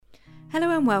Hello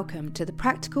and welcome to the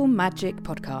Practical Magic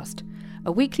Podcast,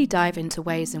 a weekly dive into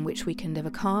ways in which we can live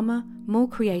a calmer, more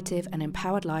creative and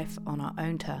empowered life on our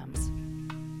own terms.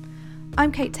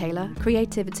 I'm Kate Taylor,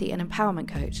 creativity and empowerment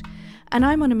coach, and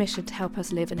I'm on a mission to help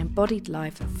us live an embodied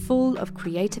life full of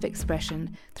creative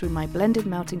expression through my blended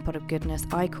melting pot of goodness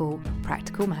I call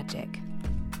Practical Magic.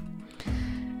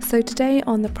 So today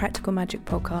on the Practical Magic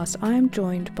podcast, I am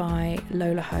joined by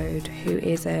Lola Hode, who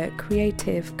is a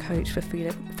creative coach for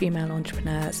female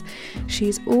entrepreneurs.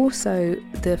 She's also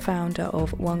the founder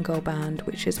of One Girl Band,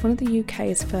 which is one of the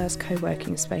UK's first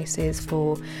co-working spaces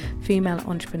for female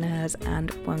entrepreneurs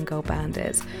and One Girl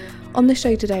Banders. On the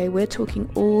show today, we're talking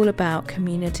all about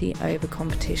community over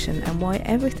competition and why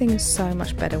everything is so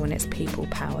much better when it's people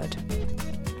powered.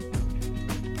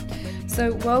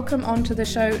 So welcome onto the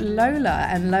show, Lola.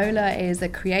 And Lola is a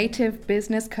creative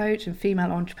business coach and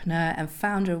female entrepreneur and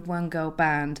founder of One Girl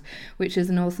Band, which is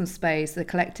an awesome space, a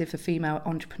collective for female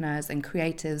entrepreneurs and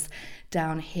creatives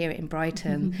down here in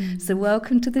Brighton. Mm-hmm. So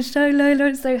welcome to the show, Lola.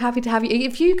 I'm so happy to have you.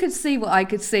 If you could see what I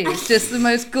could see, it's just the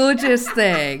most gorgeous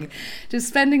thing. Just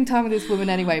spending time with this woman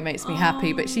anyway makes me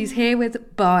happy. But she's here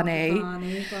with Barney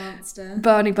Barnster.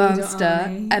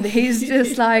 And he's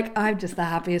just like, I'm just the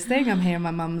happiest thing. I'm here in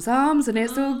my mum's arms and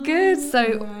it's all good.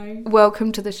 So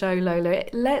welcome to the show, Lola.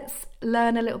 Let's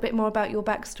learn a little bit more about your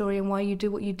backstory and why you do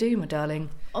what you do, my darling.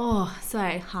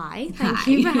 Hi. Thank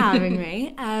you for having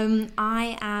me. I'm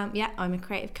a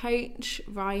creative coach,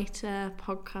 writer,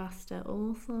 podcaster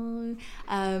also,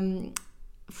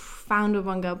 founder of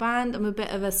One Girl Band. I'm a bit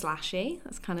of a slashy.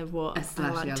 That's kind of what I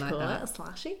like to call it, a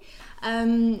slashy.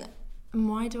 And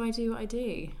why do I do what I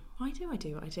do?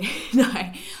 No,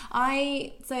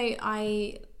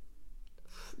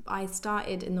 I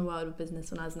started in the world of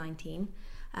business when I was 19.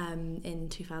 In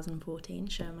 2014,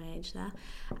 showing my age there,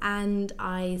 and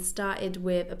I started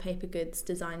with a paper goods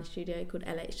design studio called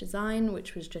LH Design,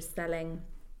 which was just selling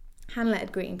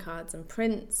hand-lettered greeting cards and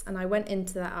prints, and I went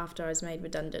into that after I was made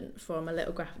redundant from a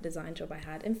little graphic design job I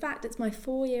had. In fact, it's my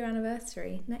 4-year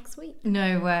anniversary next week.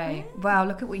 No way. Yeah. Wow,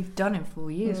 look at what you've done in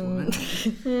 4 years, woman.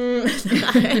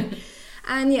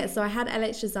 And so I had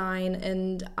LH Design,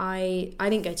 and I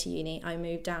didn't go to uni. I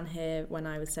moved down here when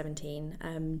I was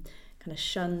 17, kind of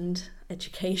shunned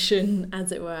education,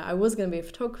 as it were. I was going to be a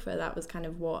photographer. That was kind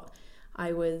of what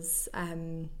I was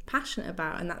passionate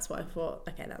about, and that's what I thought,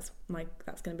 okay, that's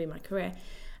going to be my career.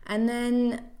 And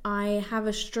then I have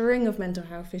a string of mental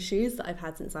health issues that I've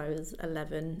had since I was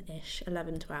 11,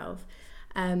 12.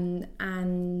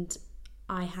 And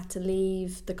I had to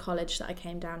leave the college that I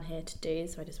came down here to do,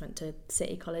 so I just went to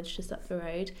City College just up the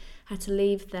road. Had to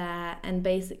leave there, and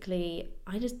basically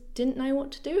I just didn't know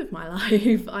what to do with my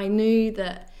life. I knew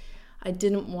that I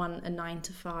didn't want a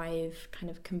 9-to-5 kind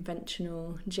of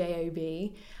conventional job.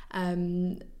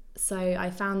 So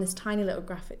I found this tiny little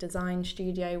graphic design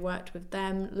studio, worked with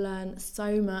them, learned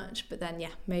so much, but then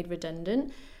made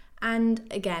redundant. And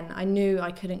again, I knew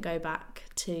I couldn't go back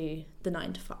to the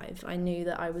 9-to-5. I knew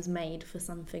that I was made for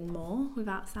something more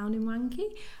without sounding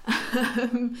wanky.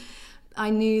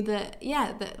 I knew that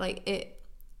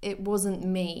it wasn't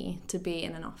me to be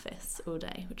in an office all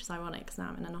day, which is ironic because now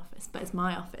I'm in an office, but it's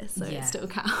my office, so it still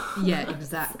counts. Yeah,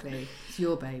 exactly. It's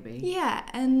your baby. Yeah,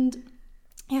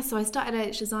 so I started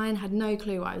LH Design, had no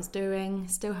clue what I was doing,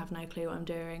 still have no clue what I'm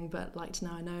doing, but like to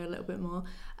know I know a little bit more.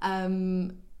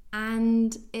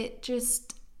 And it was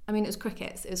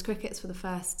crickets. It was crickets for the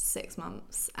first 6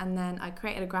 months. And then I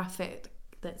created a graphic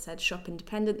that said shop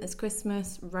independent this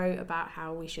Christmas, wrote about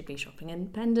how we should be shopping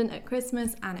independent at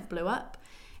Christmas, and it blew up.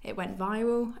 It went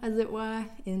viral, as it were,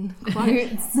 in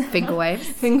quotes. Finger waves.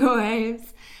 Finger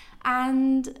waves.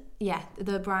 And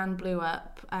the brand blew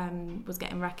up, was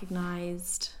getting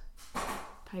recognised.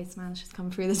 Postman's just come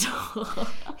through the door.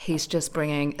 He's just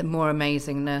bringing more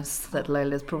amazingness that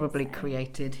Lola's probably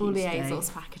created. All the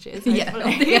ASOS packages. Yeah, all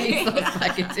the ASOS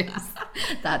packages.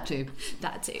 That too.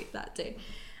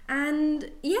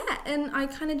 And and I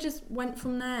kind of just went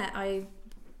from there. I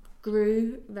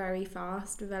grew very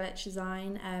fast with LH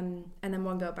Design, and then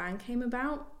One Girl Band came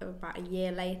about a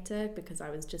year later because I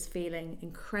was just feeling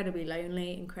incredibly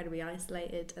lonely, incredibly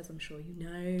isolated, as I'm sure you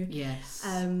know. Yes.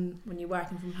 When you're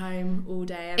working from home all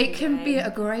day, every it can day. Be a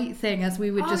great thing, as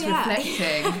we were just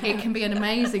reflecting. It can be an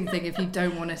amazing thing if you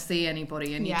don't want to see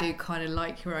anybody and you do kind of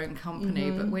like your own company.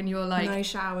 Mm-hmm. But when you're like no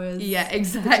showers,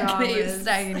 exactly, pajamas.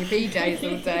 Staying in your PJs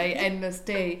all day, endless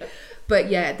tea. But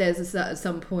there's at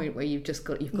some point where you've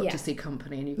got to see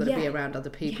company, and you've got to be around other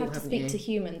people. You have to speak to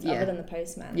humans other than the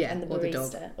postman and the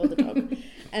barista or the dog.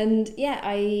 And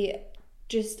I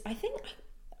think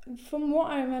from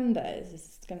what I remember, this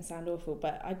is going to sound awful,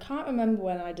 but I can't remember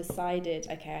when I decided,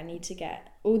 okay, I need to get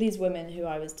all these women who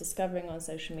I was discovering on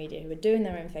social media who were doing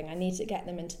their own thing, I need to get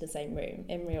them into the same room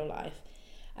in real life.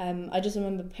 I just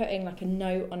remember putting like a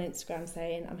note on Instagram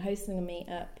saying, I'm hosting a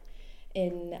meetup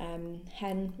in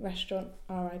Hen Restaurant,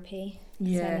 RIP,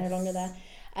 yes. so no longer there.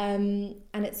 And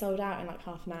it sold out in like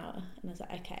half an hour. And I was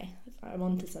like, okay, I'm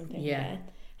onto something here.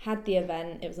 Had the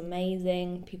event, it was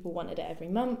amazing. People wanted it every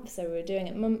month, so we were doing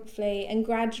it monthly and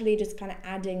gradually just kind of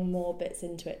adding more bits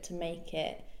into it to make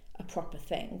it a proper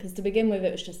thing. Because to begin with,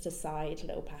 it was just a side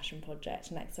little passion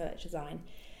project next to Electric Design.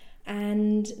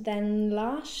 And then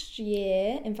last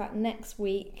year, in fact next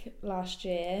week last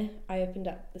year, I opened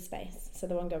up the space, so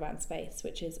the One Go Round Space,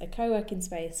 which is a co-working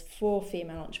space for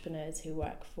female entrepreneurs who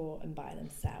work for and by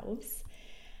themselves.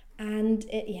 And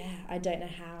I don't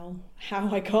know how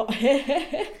I got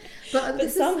here, but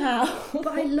somehow. But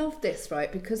I love this,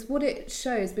 right? Because what it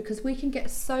shows, because we can get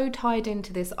so tied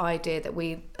into this idea that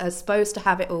we are supposed to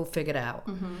have it all figured out,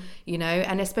 you know,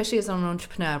 and especially as an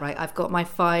entrepreneur, right? I've got my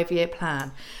 5-year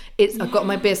plan. I've got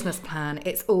my business plan.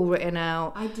 It's all written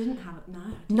out. I didn't have it.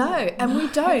 No, and we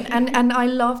don't. And I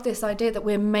love this idea that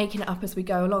we're making it up as we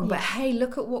go along. But hey,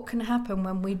 look at what can happen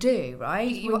when we do,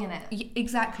 right? Just winging it.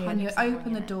 Exactly. And you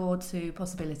open the door to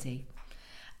possibility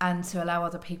and to allow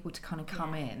other people to kind of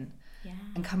come in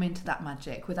and come into that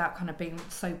magic without kind of being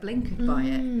so blinkered by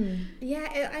it.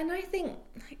 Yeah, and I think,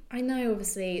 I know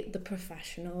obviously the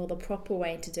professional, the proper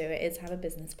way to do it is have a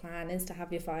business plan, is to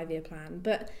have your 5-year plan.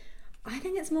 But I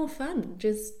think it's more fun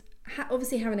just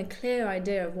obviously having a clear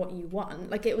idea of what you want.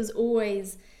 Like, it was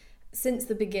always, since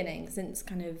the beginning, since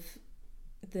kind of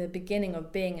the beginning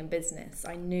of being in business,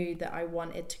 I knew that I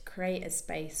wanted to create a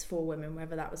space for women,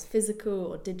 whether that was physical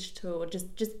or digital or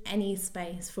just any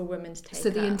space for women to take. So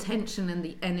the intention and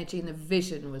the energy and the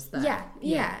vision was there.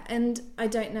 Yeah. And I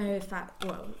don't know if that,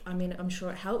 well, I mean, I'm sure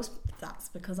it helps. That's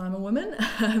because I'm a woman,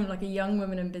 like a young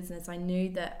woman in business. I knew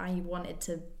that I wanted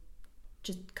to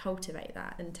just cultivate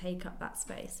that and take up that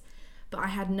space, but I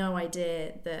had no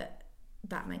idea that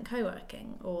meant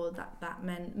co-working or that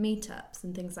meant meetups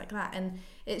and things like that. And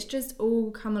it's just all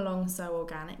come along so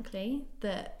organically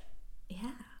that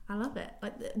I love it.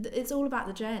 Like, it's all about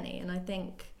the journey, and I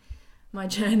think my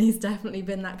journey's definitely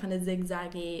been that kind of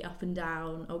zigzaggy, up and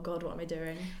down, oh god, what am I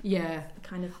doing,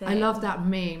 kind of thing. I love that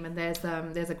meme, and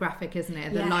there's a graphic, isn't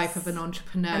it, the life of an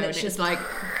entrepreneur, and it's just like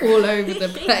all over the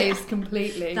place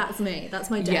completely. That's me, that's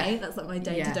my day, that's like my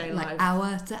day-to-day life, like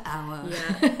hour to hour.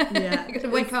 I gotta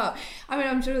wake up. I mean,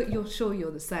 I'm sure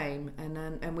you're the same,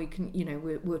 and we can, you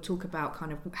know, we'll talk about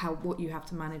kind of what you have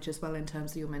to manage as well in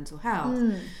terms of your mental health.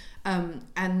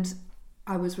 And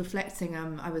I was reflecting,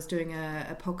 I was doing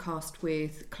a podcast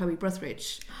with Chloe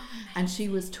Brotheridge, and she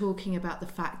was talking about the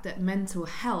fact that mental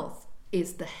health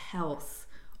is the health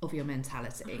of your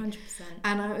mentality. 100%.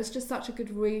 And it was just such a good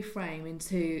reframe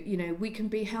into, you know, we can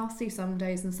be healthy some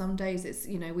days, and some days it's,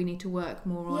 you know, we need to work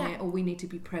more on it, or we need to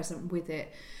be present with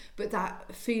it. But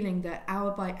that feeling that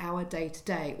hour by hour, day to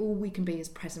day, all we can be is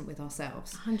present with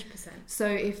ourselves. 100%. So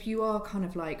if you are kind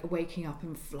of like waking up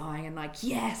and flying and like,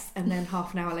 yes, and then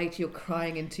half an hour later you're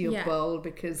crying into your bowl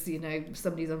because, you know,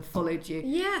 somebody's unfollowed you.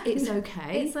 Yeah. It's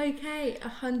okay. It's okay.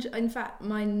 100. In fact,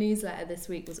 my newsletter this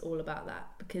week was all about that,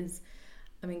 because,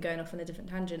 I mean, going off on a different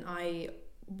tangent, I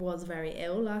was very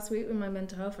ill last week with my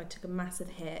mental health. I took a massive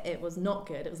hit. It was not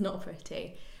good. It was not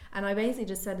pretty. And I basically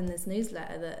just said in this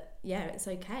newsletter that, it's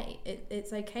okay.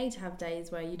 It's okay to have days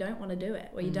where you don't want to do it,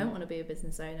 where you don't want to be a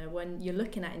business owner, when you're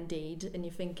looking at Indeed and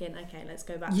you're thinking, okay, let's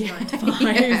go back to 9 to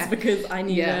 5 because I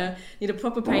need a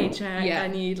proper paycheck, I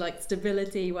need like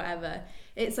stability, whatever.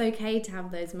 It's okay to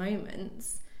have those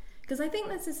moments, because I think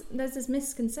there's this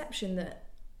misconception that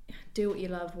do what you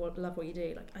love what you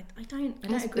do. Like, I don't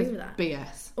agree with that.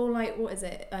 BS. Or like, what is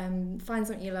it? Find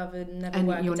something you love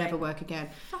and you'll never work again.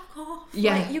 Fuck off.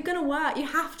 Yeah. Like, you're gonna work. You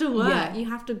have to work. Yeah. You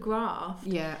have to graft.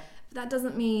 Yeah. That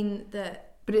doesn't mean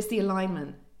that. But it's the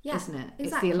alignment, isn't it? Exactly.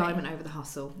 It's the alignment over the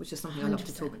hustle, which is something 100%. I love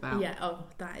to talk about. Yeah. Oh,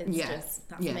 that is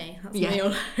that's me. That's me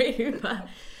all over.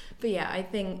 But yeah, I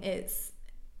think it's,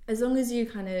 as long as you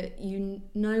kind of, you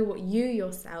know what you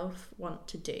yourself want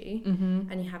to do,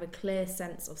 and you have a clear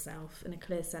sense of self and a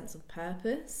clear sense of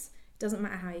purpose, it doesn't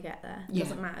matter how you get there. It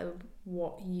doesn't matter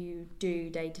what you do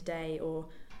day to day, or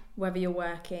whether you're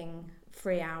working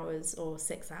 3 hours or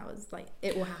 6 hours, like,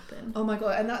 it will happen. Oh my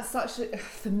god. And that's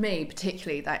for me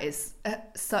particularly, that is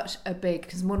such a big,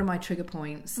 because one of my trigger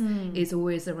points is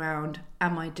always around,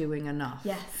 am I doing enough?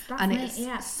 Yes, that's and me.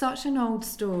 It's such an old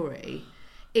story.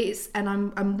 And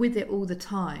I'm with it all the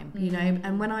time, you know.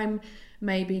 And when I'm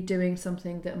maybe doing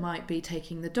something that might be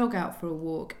taking the dog out for a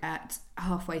walk at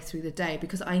halfway through the day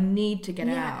because I need to get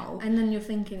out. And then you're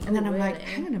thinking, and then I'm really? like,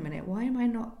 hang on a minute, why am I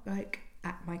not like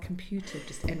at my computer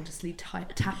just endlessly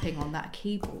tapping on that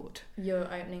keyboard? You're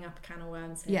opening up a can of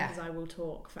worms here, Yeah. because I will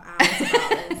talk for hours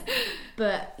about this.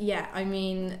 But yeah, I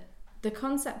mean, the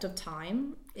concept of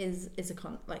time is a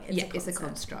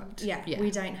construct. Yeah, we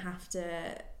don't have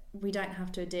to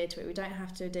adhere to it. We don't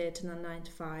have to adhere to the 9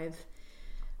 to 5.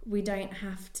 We don't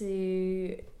have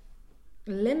to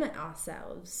limit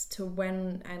ourselves to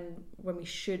when we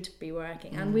should be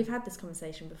working. And we've had this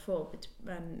conversation before,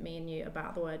 me and you,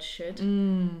 about the word should,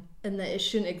 and that it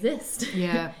shouldn't exist.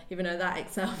 Yeah. Even though that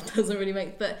itself doesn't really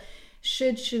make, but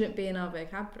shouldn't be in our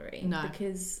vocabulary. No.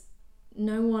 Because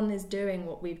no one is doing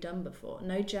what we've done before.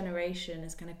 No generation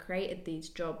has kind of created these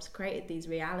jobs, created these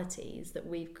realities that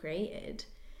we've created.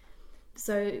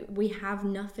 So we have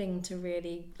nothing to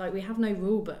really, like, we have no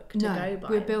rule book to go by.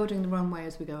 We're building the runway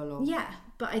as we go along. Yeah,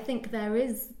 but I think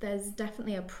there's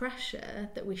definitely a pressure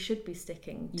that we should be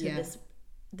sticking to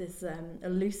this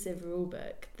elusive rule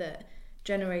book that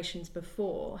generations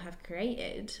before have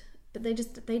created, but they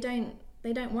don't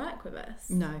work with us.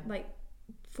 No. Like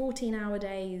 14-hour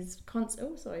days,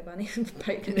 oh, sorry, Bunny,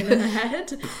 poking me in the head.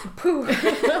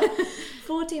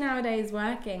 14-hour days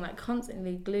working, like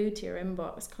constantly glued to your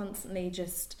inbox, constantly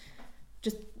just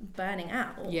burning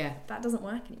out. Yeah. That doesn't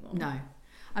work anymore. No.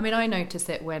 I mean, I notice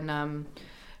it when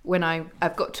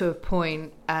I've got to a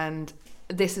point, and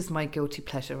this is my guilty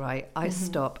pleasure, right? I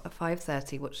stop at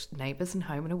 5:30, watch Neighbours and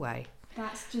Home and Away.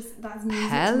 That's music to my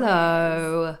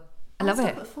Hello. ears. I love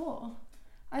it.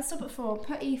 I stop at 4.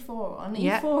 Put E4 on.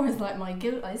 Yeah. E4 is like my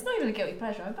guilt. It's not even a guilty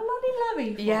pleasure. I bloody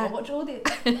love E4. Yeah. I watch all the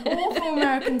awful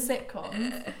American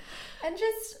sitcoms. And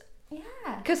just,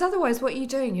 yeah. Because otherwise, what are you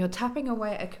doing? You're tapping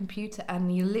away at a computer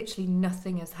and literally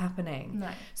nothing is happening. No.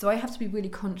 So I have to be really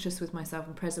conscious with myself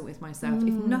and present with myself.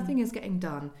 If nothing is getting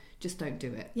done, just don't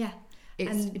do it. Yeah.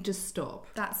 Just stop.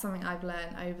 That's something I've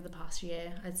learned over the past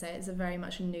year. I'd say it's a very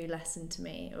much a new lesson to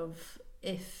me of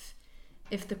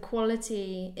if the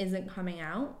quality isn't coming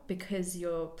out because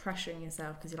you're pressuring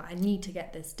yourself, because you're like, I need to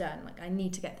get this done, like I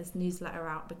need to get this newsletter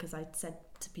out because I said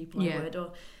to people I would,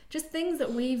 or just things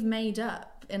that we've made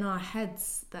up in our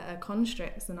heads that are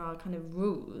constructs and our kind of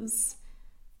rules.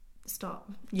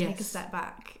 Stop. Take a step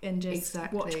back and just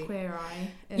watch Queer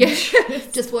Eye.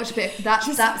 Just watch a bit. That's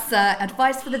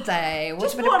advice for the day.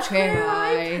 Watch a bit of Queer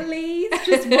Eye, please.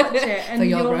 Just watch it, and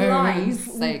your life sakes.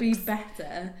 will be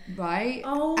better. Right?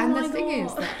 Oh, and my the thing God.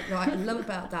 is that what I love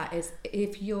about that is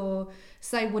if you're,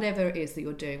 say, whatever it is that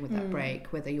you're doing with that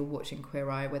break, whether you're watching Queer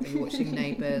Eye, whether you're watching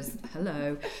Neighbours,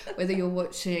 whether you're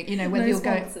watching, whether you're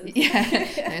sponsors.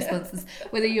 no sponsors,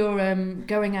 whether you're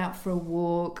going out for a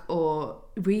walk or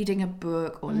reading a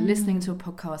book or listening to a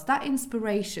podcast, that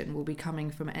inspiration will be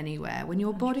coming from anywhere. When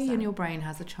your body 100%. and your brain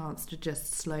has a chance to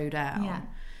just slow down. Yeah.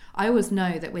 I always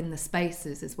know that when the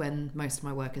spaces is when most of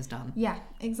my work is done. Yeah,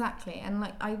 exactly. And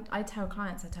like I tell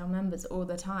clients, I tell members all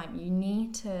the time, you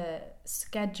need to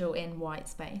schedule in white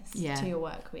space to your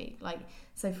work week. Like,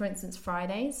 so for instance,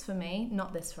 Fridays for me,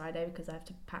 not this Friday because I have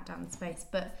to pack down the space,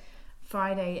 but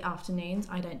Friday afternoons,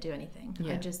 I don't do anything.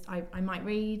 Yeah. I might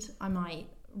read, I might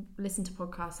listen to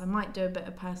podcasts, I might do a bit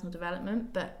of personal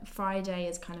development, but Friday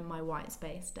is kind of my white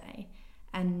space day.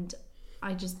 And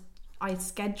I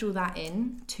schedule that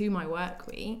in to my work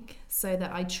week so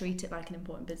that I treat it like an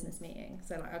important business meeting.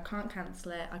 So like I can't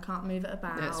cancel it, I can't move it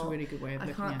about. That's a really good way of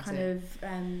looking at it.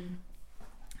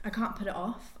 I can't put it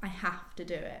off. I have to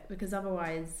do it because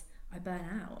otherwise I burn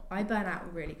out. I burn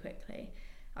out really quickly.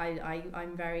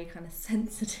 I'm very kind of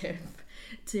sensitive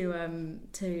to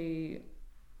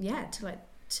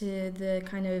the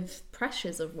kind of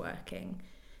pressures of working.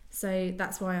 So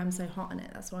that's why I'm so hot on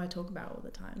it. That's why I talk about it all the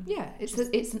time. Yeah,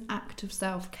 it's an act of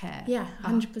self-care. Yeah,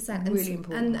 100%. Really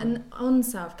important. And on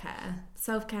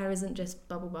self-care isn't just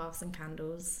bubble baths and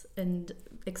candles and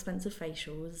expensive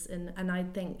facials. And I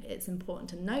think it's important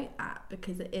to note that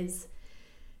because it is,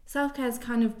 self-care is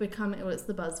kind of becoming, well, it's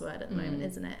the buzzword at the moment,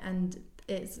 isn't it? And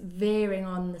it's veering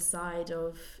on the side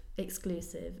of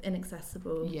exclusive,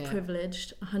 inaccessible,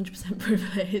 privileged, 100%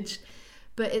 privileged.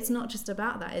 But it's not just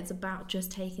about that. It's about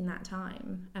just taking that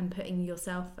time and putting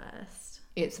yourself first.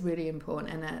 It's really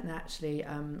important. And actually,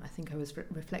 I think I was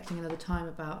reflecting another time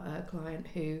about a client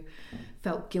who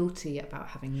felt guilty about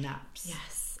having naps.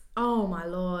 Yes. Oh, my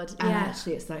Lord. And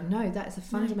actually, it's like, no, that is a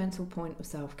fundamental point of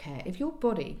self-care. If your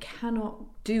body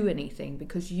cannot do anything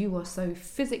because you are so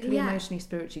physically, emotionally,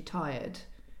 spiritually tired,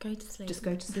 Go to sleep. Just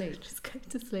go to sleep. Just go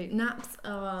to sleep. Naps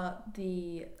are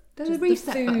the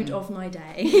reset food button of my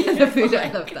day. The food,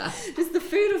 I love that. Just the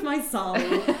food of my soul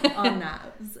are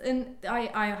naps. And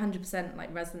I 100%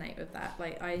 like resonate with that.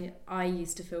 Like I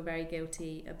used to feel very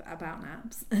guilty about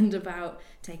naps and about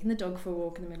taking the dog for a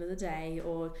walk in the middle of the day,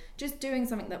 or just doing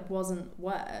something that wasn't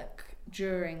work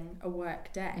during a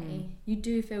work day. You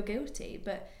do feel guilty,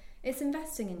 but it's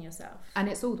investing in yourself. And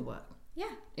it's all the work. Yeah,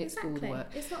 it's exactly. all the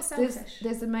work. It's not selfish.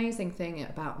 There's amazing thing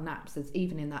about naps is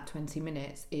even in that 20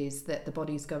 minutes is that the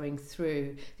body's going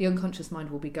through, the unconscious mind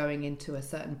will be going into a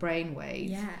certain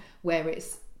brainwave where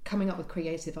it's coming up with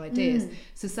creative ideas.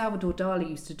 So Salvador Dali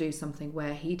used to do something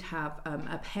where he'd have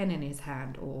a pen in his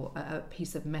hand or a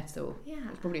piece of metal,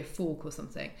 it's probably a fork or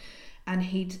something, and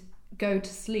he'd go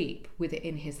to sleep with it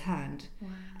in his hand.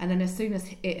 And then as soon as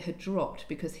it had dropped,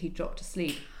 because he dropped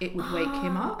asleep, it would wake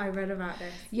him up. I read about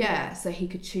this. So he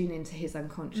could tune into his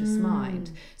unconscious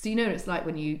mind. So you know it's like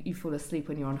when you fall asleep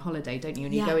when you're on holiday, don't you?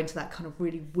 And you go into that kind of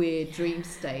really weird dream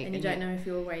state, and you don't know if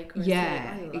you're awake or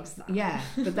asleep.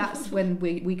 But that's when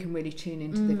we can really tune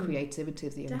into the creativity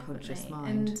of the unconscious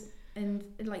mind. And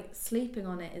like sleeping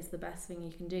on it is the best thing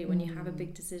you can do when you have a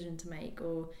big decision to make,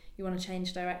 or you want to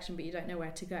change direction but you don't know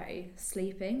where to go.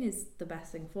 Sleeping is the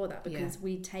best thing for that, because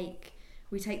we take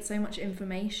so much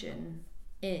information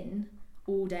in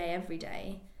all day every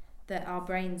day that our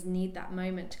brains need that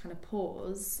moment to kind of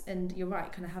pause, and you're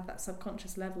right, kind of have that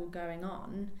subconscious level going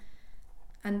on.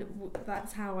 And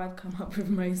that's how I've come up with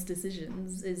most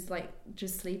decisions, is like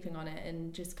just sleeping on it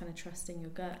and just kind of trusting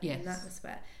your gut in that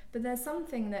respect. But there's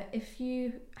something that if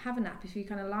you have a nap, if you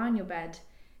kind of lie on your bed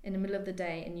in the middle of the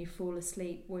day and you fall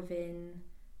asleep within,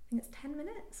 I think it's 10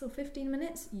 minutes or 15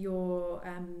 minutes, you're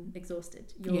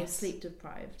exhausted. You're sleep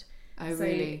deprived. Oh, so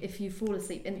really? if you fall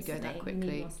asleep instantly, you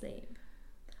need more sleep.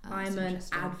 I'm an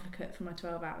advocate for my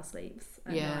 12-hour sleeps.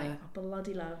 And I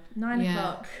bloody love 9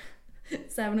 o'clock.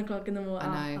 7 o'clock in the morning.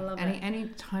 I know. I love any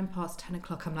time past 10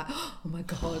 o'clock, I'm like, oh my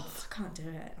god, I can't do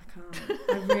it. I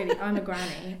can't. I'm a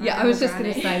granny. I was just going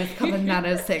to say, there's a couple of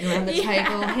nanas sitting around the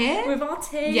table here with our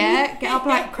tea. Get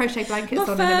our crochet blankets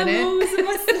on in a minute. And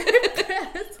my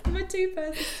slippers, my 2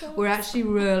 pairs of socks. We're actually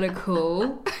really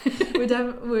cool.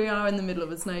 We are in the middle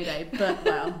of a snow day, but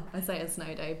well, I say a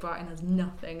snow day. Brighton has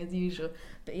nothing as usual.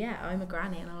 But yeah, I'm a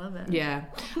granny and I love it. Yeah.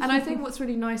 And I think what's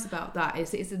really nice about that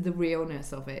is it's the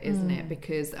realness of it, isn't it?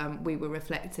 Because we were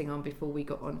reflecting on before we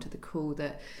got onto the call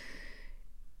that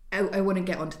I want to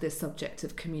get onto this subject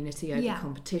of community over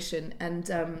competition. And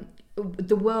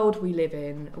the world we live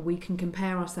in, we can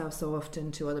compare ourselves so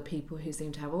often to other people who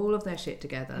seem to have all of their shit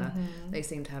together. They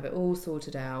seem to have it all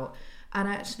sorted out. And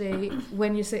actually,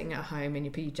 when you're sitting at home in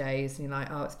your PJs and you're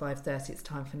like, oh, it's 5:30, it's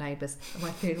time for Neighbours, am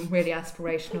I feeling really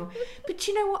aspirational? But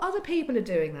you know what? Other people are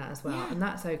doing that as well, and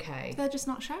that's okay. They're just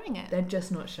not showing it.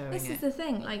 This is the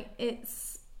thing. Like,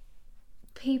 it's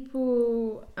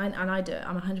people, and I do it,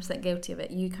 I'm 100% guilty of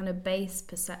it. You kind of base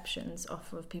perceptions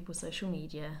off of people's social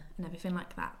media and everything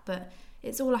like that. But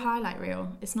it's all a highlight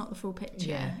reel. It's not the full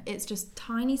picture. Yeah. It's just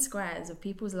tiny squares of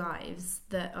people's lives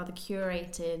that are the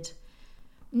curated...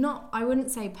 I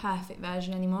wouldn't say perfect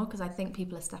version anymore, because I think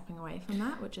people are stepping away from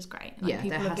that, which is great. Like, people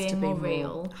there has are being to be more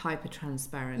real, hyper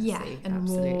transparency, and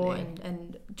absolutely. raw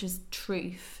and just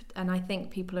truth. And I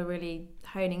think people are really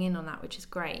honing in on that, which is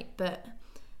great. But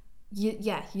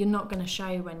you're not going to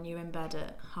show when you're in bed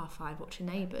at 5:30 watching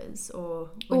Neighbours, or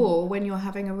when you're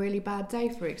having a really bad day,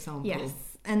 for example. Yes,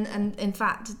 and in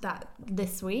fact that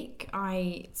this week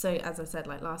so as I said,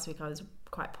 like last week I was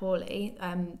quite poorly.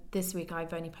 This week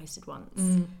I've only posted once,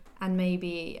 and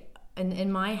maybe in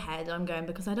my head I'm going,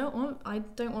 because I don't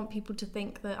want people to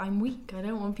think that I'm weak. I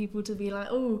don't want people to be like,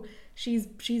 oh, she's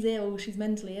ill, she's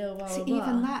mentally ill. Blah, blah, blah.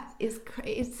 Even that is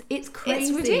it's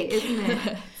crazy, it's ridiculous, isn't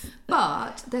it?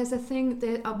 But there's a thing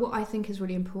that what I think is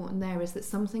really important there is that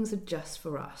some things are just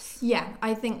for us. Yeah,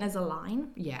 I think there's a line.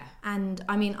 Yeah. And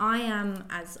I mean, I am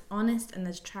as honest and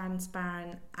as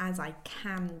transparent as I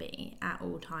can be at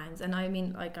all times. And I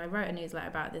mean, like, I wrote a newsletter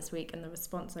about it this week, and the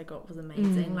response I got was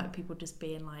amazing. Like, people just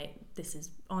being like, this is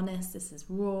honest, this is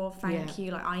raw, thank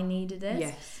you, like, I needed it.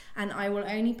 Yes. And I will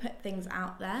only put things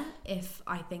out there if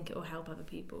I think it will help other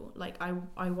people. Like,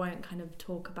 I won't kind of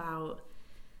talk about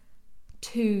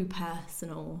too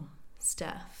personal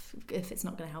stuff if it's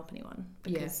not going to help anyone,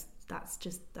 because that's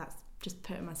just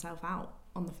putting myself out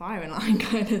on the firing line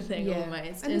kind of thing,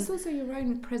 almost. And it's also your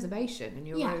own preservation and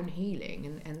your own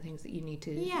healing and things that you need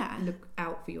to look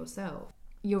out for yourself.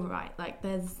 You're right. Like,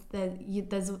 there's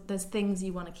things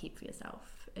you want to keep for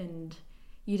yourself, and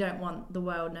you don't want the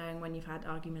world knowing when you've had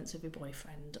arguments with your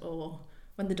boyfriend or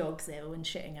when the dog's ill and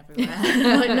shitting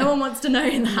everywhere. Like, no one wants to know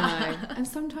that. No. And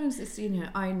sometimes it's, you know,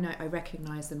 I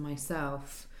recognise in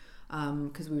myself,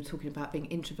 because we were talking about being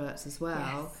introverts as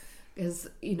well. Because,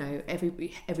 you know,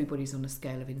 everybody's on a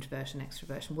scale of introversion,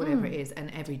 extroversion, whatever it is,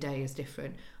 and every day is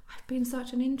different. I've been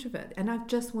such an introvert, and I've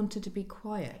just wanted to be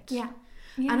quiet. Yeah.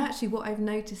 And actually what I've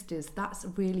noticed is that's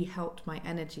really helped my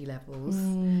energy levels.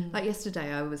 Like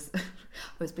yesterday I was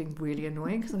being really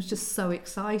annoying because I was just so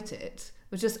excited. I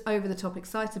was just over the top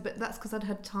excited, but that's because I'd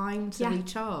had time to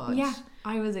recharge. Yeah,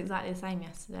 I was exactly the same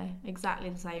yesterday. Exactly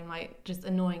the same, like just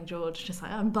annoying George, just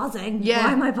like, I'm buzzing. Yeah.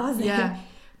 Why am I buzzing? Yeah.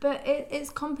 But it's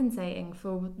compensating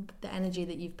for the energy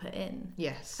that you've put in.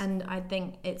 Yes. And I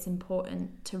think it's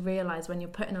important to realise when you're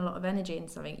putting a lot of energy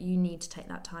into something, you need to take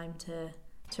that time to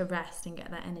rest and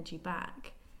get that energy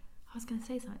back. I was going to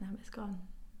say something now, but it's gone.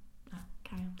 Oh,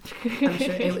 carry on. I'm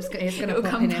sure it's going to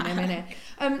pop in a minute.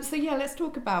 So yeah, let's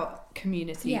talk about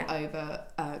community over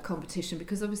competition,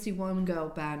 because obviously One Girl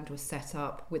Band was set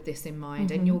up with this in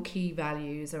mind, and your key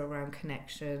values are around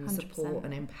connection, 100%. Support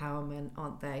and empowerment,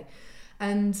 aren't they?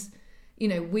 And you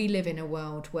know, we live in a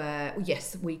world where,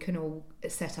 yes, we can all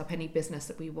set up any business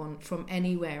that we want from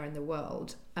anywhere in the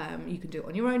world. You can do it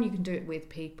on your own, you can do it with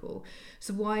people.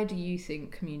 So why do you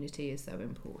think community is so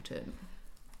important?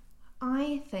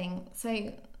 I think,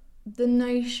 so the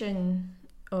notion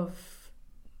of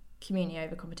community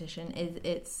over competition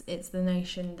is it's the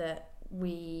notion that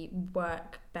we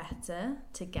work better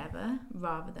together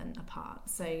rather than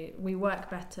apart. So we work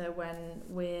better when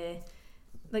we're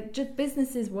like, just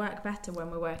businesses work better when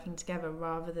we're working together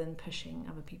rather than pushing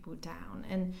other people down.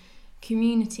 And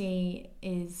community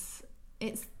it's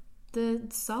the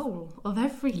soul of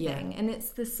everything. And it's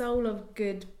the soul of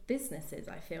good businesses.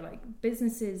 I feel like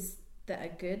businesses that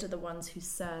are good are the ones who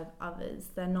serve others.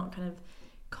 They're not kind of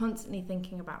constantly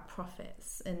thinking about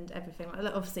profits and everything like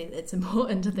that. Obviously it's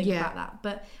important to think about that,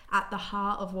 but at the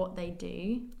heart of what they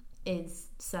do is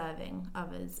serving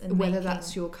others, and whether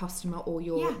that's your customer or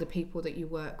the people that you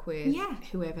work with,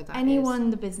 whoever that anyone is.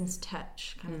 The business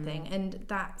touch kind of thing, and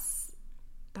that's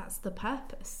the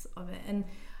purpose of it. And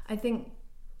I think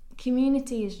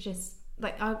community is just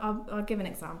like, I'll give an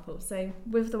example. So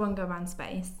with the One Girl Band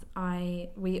space,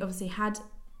 we obviously had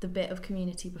the bit of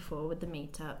community before with the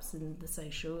meetups and the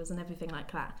socials and everything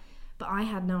like that. But I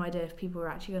had no idea if people were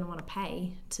actually going to want to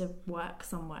pay to work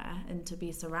somewhere and to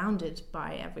be surrounded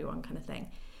by everyone, kind of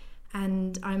thing.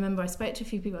 And I remember I spoke to a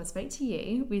few people. I spoke to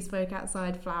you. We spoke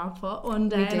outside Flower Pot one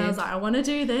day, and I was like, I want to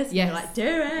do this. Yes. And you're like, do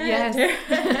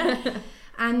it. Do it.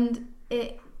 And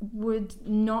it would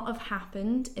not have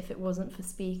happened if it wasn't for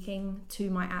speaking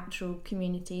to my actual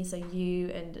community. So you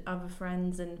and other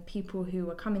friends and people who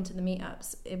were coming to the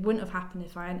meetups. It wouldn't have happened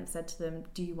if I hadn't said to them,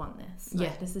 do you want this?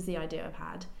 Like, this is the idea I've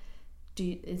had.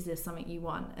 Is this something you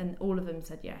want? And all of them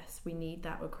said yes, we need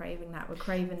that, we're craving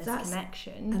this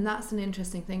connection. And that's an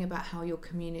interesting thing about how your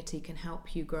community can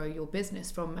help you grow your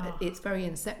business from its very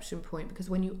inception point, because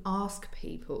when you ask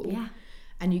people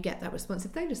and you get that response,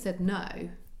 if they just said no,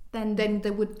 then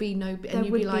there would be no, and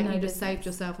you'd be like, you just saved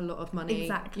yourself a lot of money.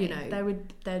 Exactly. You know,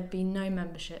 there'd be no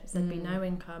memberships, there'd be no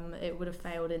income, it would have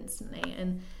failed instantly.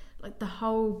 And like the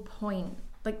whole point,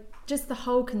 like just the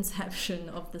whole conception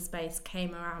of the space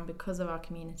came around because of our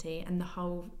community, and the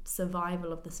whole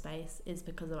survival of the space is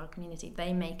because of our community.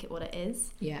 They make it what it is.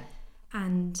 Yeah.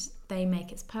 And they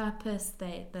make its purpose,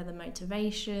 they're the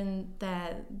motivation,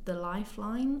 they're the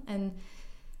lifeline. And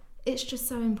it's just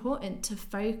so important to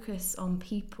focus on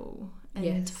people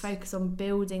and to focus on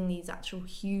building these actual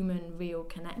human, real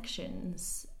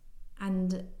connections.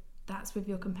 And that's with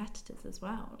your competitors as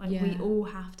well. Like we all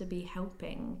have to be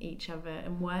helping each other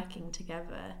and working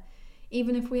together,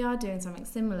 even if we are doing something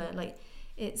similar. Like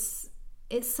it's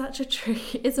such a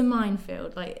trick. It's a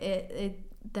minefield. Like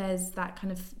there's that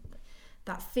kind of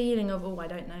that feeling of, I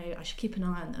don't know, I should keep an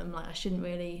eye on them. Like I shouldn't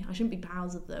be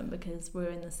pals with them because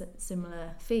we're in the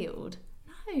similar field.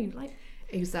 No, like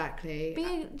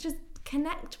exactly. Just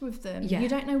connect with them. You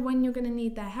don't know when you're going to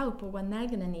need their help or when they're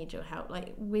going to need your help.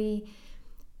 Like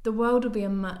the world would be a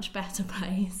much better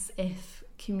place if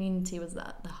community was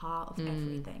at the heart of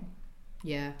everything.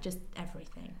 Yeah. Just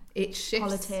everything. It shifts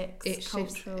politics, it shifts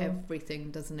cultural. Everything,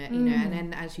 doesn't it? You know, and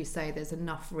then as you say, there's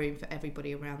enough room for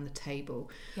everybody around the table.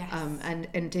 Yes.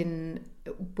 And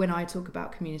when I talk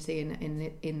about community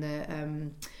in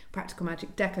the Practical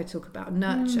Magic deck, I talk about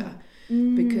nurture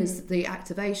because the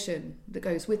activation that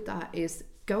goes with that is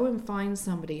go and find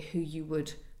somebody who you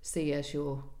would see as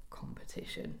your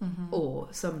competition, or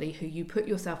somebody who you put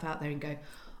yourself out there and go,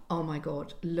 oh my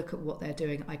God, look at what they're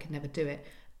doing, I can never do it,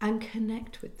 and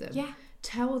connect with them.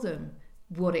 Tell them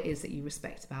what it is that you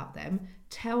respect about them.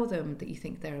 Tell them that you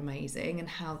think they're amazing and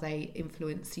how they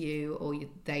influence you or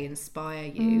they inspire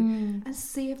you, and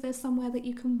see if there's somewhere that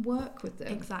you can work with them.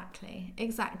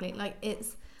 Exactly. Like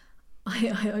it's,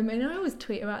 I mean, I always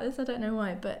tweet about this, I don't know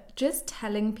why, but just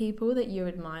telling people that you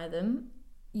admire them,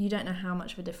 you don't know how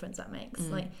much of a difference that makes.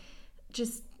 Like,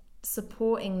 just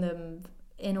supporting them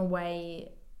in a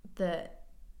way that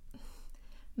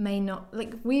may not,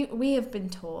 like, we have been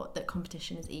taught that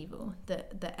competition is evil,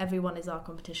 that everyone is our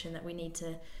competition, that we need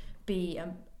to be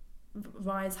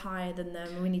rise higher than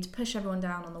them, we need to push everyone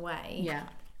down on the way. Yeah.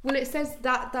 Well, it says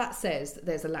that says that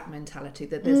there's a lack mentality,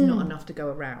 that there's not enough to go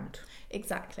around.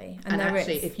 Exactly. And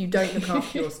actually, if you don't look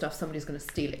after your stuff, somebody's going to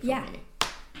steal it from you.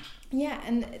 Yeah,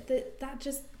 and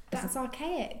that's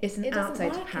archaic. It's an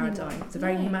outdated paradigm. Anymore. It's a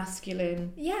very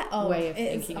masculine way of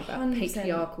thinking about it.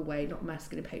 Patriarchal way, not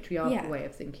masculine, patriarchal way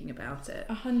of thinking about it.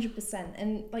 100%.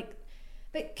 And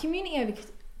but community over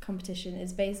competition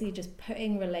is basically just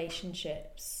putting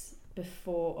relationships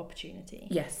before opportunity.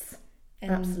 Yes,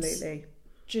 and absolutely.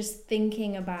 Just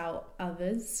thinking about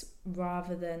others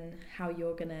rather than how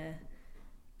you're going to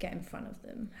get in front of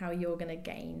them, how you're going to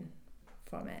gain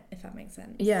from it, if that makes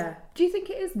sense. Yeah. Do you think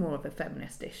it is more of a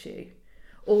feminist issue,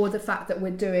 or the fact that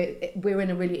we're in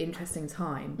a really interesting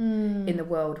time in the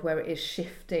world where it is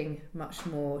shifting much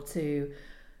more to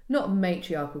not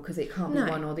matriarchal, because it can't be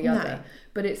one or the other,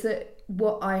 but it's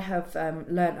what I have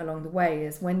learnt along the way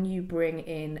is when you bring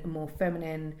in more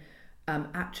feminine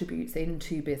attributes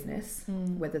into business,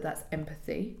 whether that's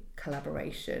empathy,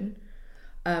 collaboration,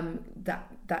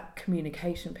 that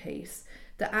communication piece,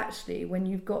 that actually when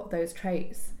you've got those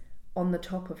traits on the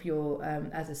top of your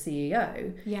as a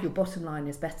CEO, your bottom line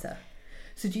is better.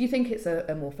 So do you think it's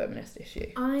a more feminist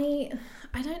issue? I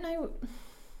don't know.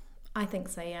 I think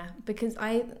so, yeah, because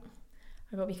I've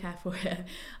got to be careful here.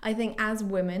 I think as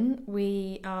women,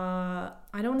 we are,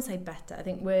 I don't want to say better, I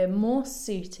think we're more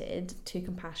suited to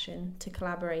compassion, to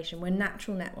collaboration. We're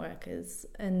natural networkers,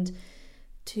 and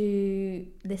to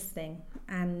listening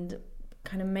and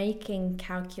kind of making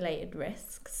calculated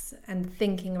risks and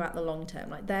thinking about the long term.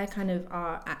 Like, they're kind of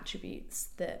our attributes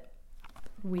that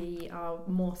we are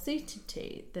more suited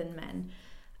to than men.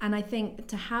 And I think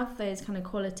to have those kind of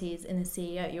qualities in a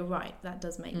CEO, you're right, that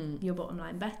does make your bottom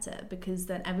line better, because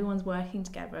then everyone's working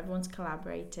together, everyone's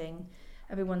collaborating,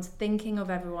 everyone's thinking of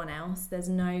everyone else. There's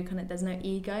no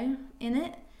ego in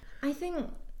it. I think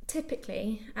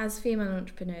typically as female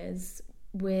entrepreneurs,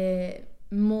 we're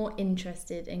more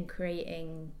interested in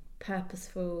creating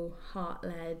purposeful,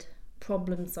 heart-led,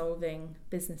 problem-solving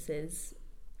businesses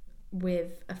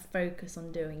with a focus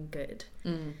on doing good.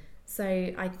 So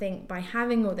I think by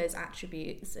having all those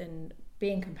attributes and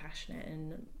being compassionate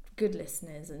and good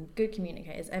listeners and good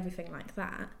communicators, everything like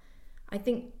that, I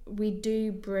think we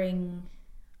do bring,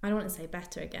 I don't want to say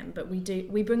better again, but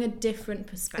we bring a different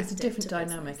perspective. It's a different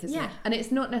dynamic, isn't it? And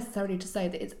it's not necessarily to say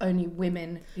that it's only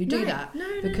women who do that,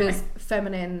 because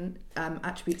feminine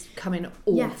attributes come in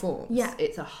all forms. Yeah.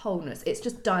 It's a wholeness. It's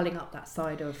just dialing up that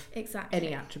side of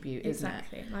any attribute, isn't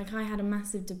it? Like, I had a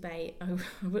massive debate,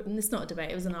 it's not a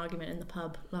debate, it was an argument in the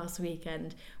pub last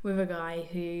weekend with a guy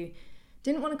who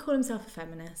didn't want to call himself a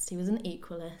feminist. He was an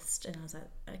equalist. And I was like,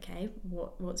 okay,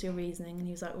 what's your reasoning? And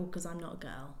he was like, well, because I'm not a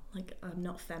girl. Like, I'm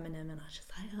not feminine. And I was just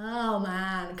like, oh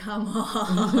man, come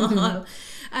on.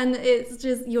 And it's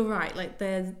just, you're right. Like,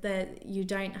 you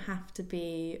don't have to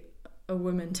be a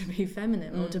woman to be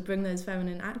feminine or to bring those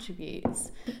feminine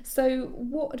attributes. So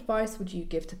what advice would you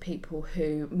give to people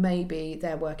who maybe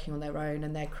they're working on their own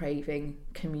and they're craving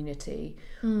community,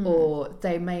 or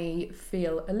they may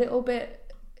feel a little bit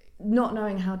not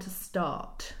knowing how to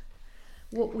start?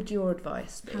 What would your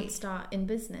advice be? How to start in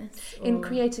business? In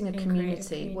creating a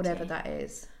community, whatever that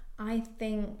is. I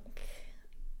think,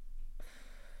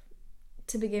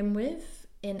 to begin with,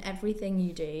 in everything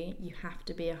you do, you have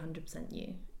to be 100%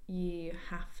 you. You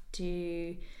have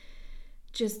to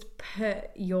just put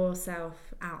yourself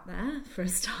out there for a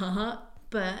start,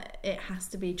 but it has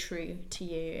to be true to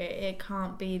you. It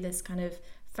can't be this kind of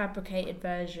fabricated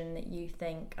version that you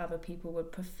think other people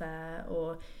would prefer,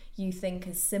 or you think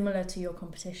is similar to your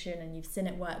competition and you've seen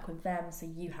it work with them, so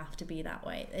you have to be that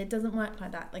way. It doesn't work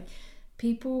like that. Like,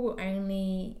 people will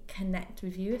only connect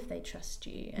with you if they trust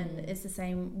you, and it's the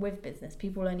same with business.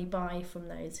 People only buy from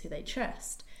those who they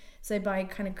trust. So by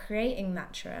kind of creating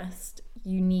that trust,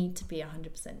 you need to be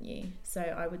 100% you. So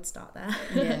I would start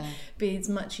there. Be as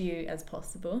much you as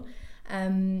possible.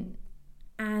 And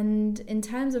in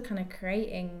terms of kind of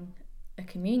creating a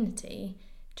community,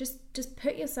 just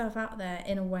put yourself out there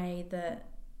in a way that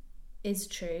is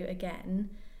true, again,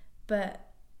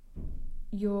 but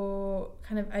you're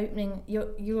kind of opening,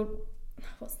 you're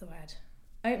what's the word?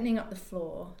 Opening up the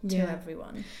floor to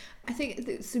everyone. I think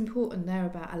it's important there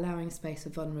about allowing space for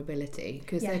vulnerability,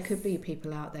 because there could be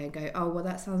people out there go, oh, well,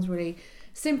 that sounds really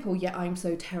simple, yet I'm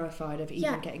so terrified of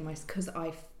even getting because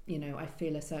I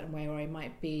feel a certain way, or I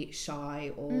might be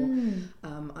shy, or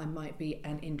I might be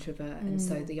an introvert, and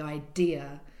so the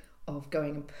idea of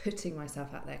going and putting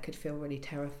myself out there could feel really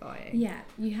terrifying. Yeah,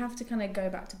 you have to kind of go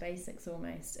back to basics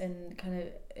almost, and kind of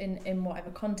in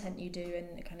whatever content you do,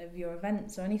 and kind of your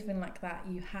events or anything like that,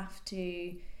 you have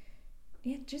to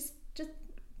just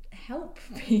help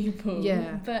people.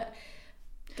 Yeah. But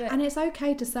and it's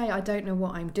okay to say, I don't know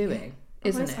what I'm doing,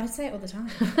 isn't it? I say it all the time.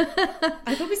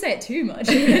 I probably say it too much.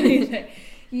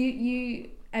 You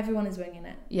everyone is winging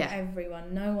it. Yeah.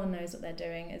 Everyone. No one knows what they're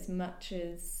doing as much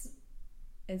as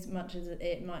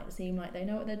it might seem like they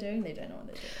know what they're doing, they don't know what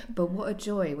they're doing. But what a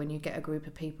joy when you get a group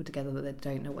of people together that they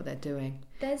don't know what they're doing.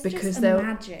 There's just a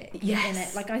magic in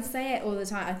it. Like, I say it all the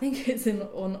time. I think it's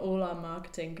on all our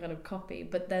marketing kind of copy,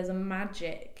 but there's a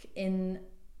magic in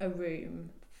a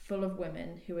room full of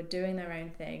women who are doing their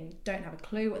own thing, don't have a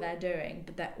clue what they're doing,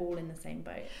 but they're all in the same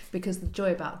boat. Because the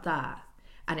joy about that,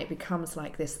 and it becomes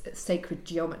like this sacred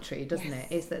geometry, doesn't it?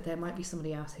 Is that there might be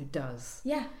somebody else who does.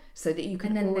 Yeah. So that you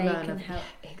can all learn. And help.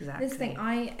 Exactly. This thing,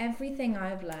 everything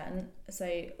I've learned, so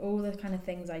all the kind of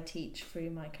things I teach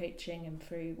through my coaching and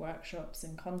through workshops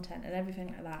and content and everything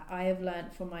like that, I have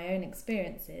learned from my own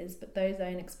experiences, but those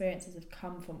own experiences have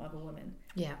come from other women.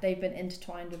 Yeah. They've been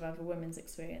intertwined with other women's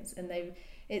experience, and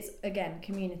it's again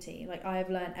community. Like, I have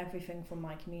learned everything from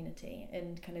my community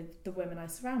and kind of the women I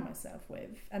surround myself with,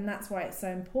 and that's why it's so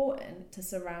important to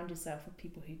surround yourself with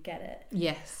people who get it.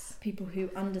 Yes. People who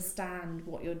understand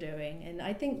what you're doing. And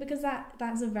I think because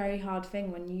that's a very hard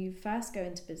thing when you first go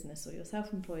into business, or you're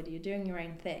self-employed, or you're doing your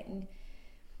own thing.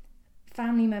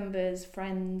 Family members,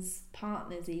 friends,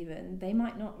 partners even, they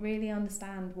might not really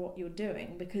understand what you're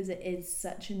doing, because it is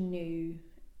such a new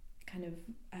kind of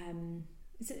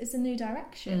it's a new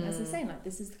direction. As I say, like,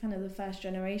 this is kind of the first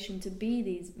generation to be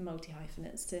these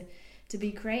multi-hyphenates, to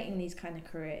be creating these kind of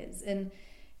careers, and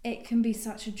it can be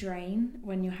such a drain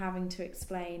when you're having to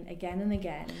explain again and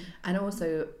again, and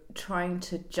also trying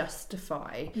to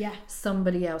justify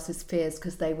somebody else's fears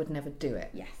because they would never do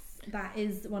it. Yes, that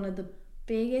is one of the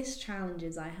biggest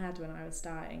challenges I had when I was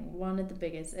starting. One of the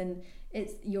biggest, and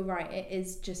you're right, it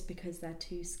is just because they're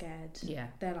too scared. Yeah,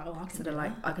 they're like, oh, I can. So they're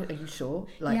like, are you sure?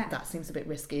 Like, that seems a bit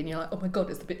risky, and you're like, oh my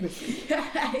god, it's a bit risky. Yeah,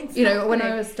 exactly. You know, when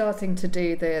I was starting to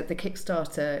do the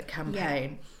Kickstarter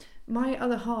campaign. Yeah. My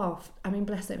other half, I mean,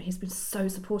 bless him, he's been so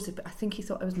supportive, but I think he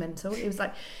thought I was mental. It was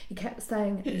like, he kept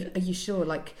saying, are you sure?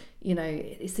 Like, you know,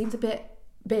 it seems a bit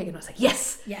big. And I was like,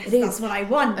 yes, it is. That's what I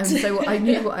want. And so I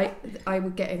knew what I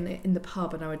would get in the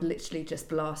pub, and I would literally just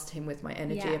blast him with my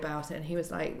energy about it. And he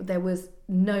was like, there was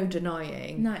no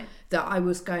denying that I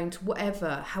was going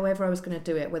to however I was going to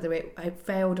do it, whether it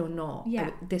failed or not.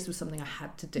 This was something I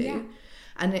had to do. Yeah.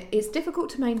 And it's difficult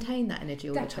to maintain that energy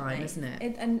all the time, isn't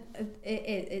it?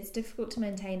 It's difficult to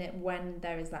maintain it when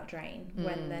there is that drain,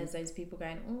 when there's those people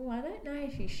going, oh, I don't know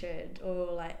if you should,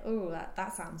 or like, oh,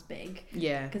 that sounds big.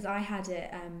 Yeah. Because I had it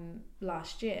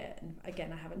last year, and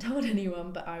again, I haven't told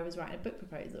anyone, but I was writing a book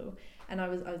proposal, and I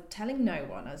was telling no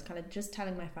one. I was kind of just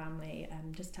telling my family,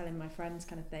 just telling my friends,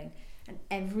 kind of thing, and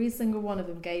every single one of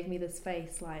them gave me this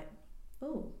face like,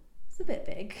 oh, it's a bit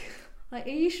big. Like,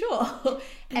 are you sure?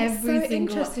 Every single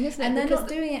interesting, isn't it? And they're not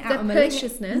doing it out of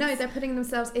maliciousness. No, they're putting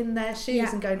themselves in their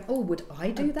shoes and going, "Oh, would I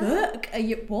do that? Book? Are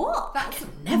you what? I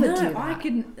could never do that. I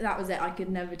could. That was it. I could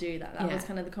never do that. That was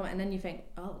kind of the comment. And then you think,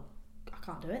 oh, I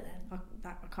can't do it then.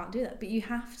 I can't do that. But you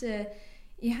have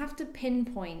to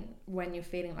pinpoint when you're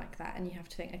feeling like that, and you have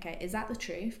to think, okay, is that the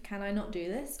truth? Can I not do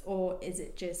this, or is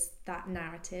it just that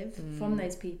narrative from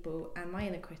those people and my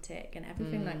inner critic and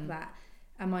everything like that?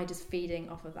 Am I just feeding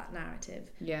off of that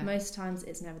narrative? Yeah. Most times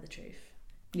it's never the truth.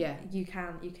 Yeah. You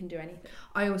can do anything.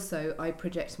 I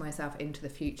project myself into the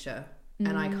future,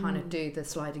 and I kind of do the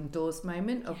sliding doors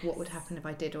moment of what would happen if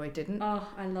I did or I didn't. Oh,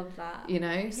 I love that. You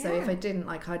know, so if I didn't,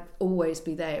 like, I'd always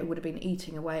be there. It would have been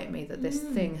eating away at me that this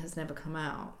thing has never come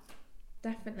out.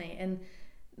 Definitely. And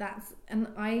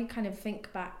I kind of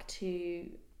think back to,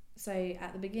 so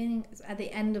at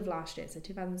the end of last year, so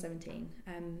 2017,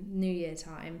 New Year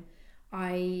time,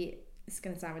 it's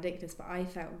going to sound ridiculous, but I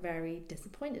felt very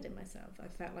disappointed in myself. I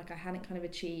felt like I hadn't kind of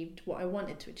achieved what I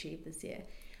wanted to achieve this year.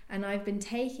 And I've been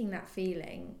taking that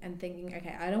feeling and thinking,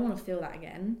 okay, I don't want to feel that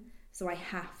again. So I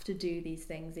have to do these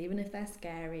things, even if they're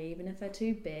scary, even if they're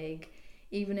too big,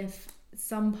 even if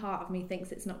some part of me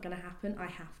thinks it's not going to happen, I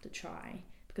have to try,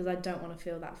 because I don't want to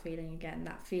feel that feeling again.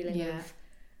 That feeling of,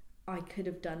 I could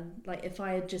have done, like if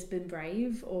I had just been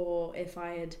brave, or if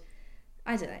I had,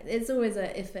 I don't know, it's always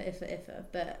a if,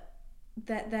 but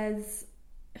there's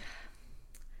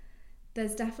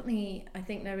definitely, I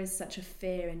think there is such a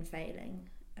fear in failing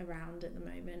around at the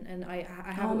moment, and I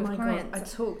have it with clients. God. I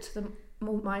talk to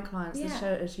all my clients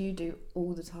as you do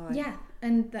all the time. Yeah,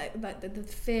 and the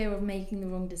fear of making the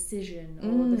wrong decision,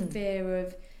 or the fear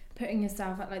of putting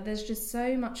yourself out, like there's just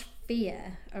so much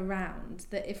fear around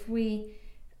that if we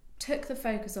took the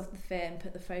focus off the fear and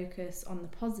put the focus on the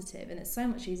positive, and it's so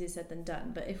much easier said than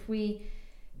done, but if we,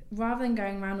 rather than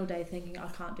going around all day thinking I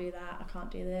can't do that, I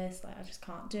can't do this, like I just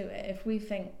can't do it, if we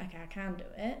think okay, I can do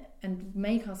it, and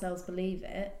make ourselves believe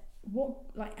it, what,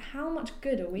 like how much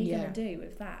good are we going to do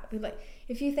with that? But like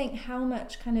if you think how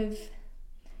much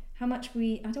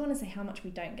we, I don't want to say how much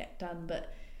we don't get done,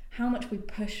 but how much we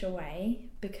push away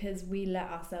because we let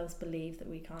ourselves believe that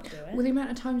we can't do it. Well, the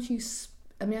amount of time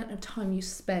you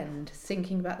spend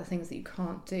thinking about the things that you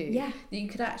can't do, that you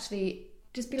could actually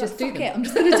just be like, fuck it, I'm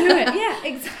just going to do it. Yeah,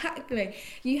 exactly.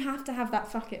 You have to have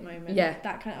that fuck it moment. Yeah.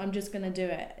 That kind of, I'm just going to do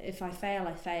it. If I fail,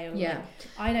 I fail. Yeah. Like,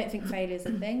 I don't think failure is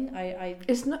a thing.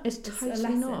 It's not. It's totally a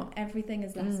lesson. not. Everything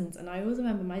is lessons. And I always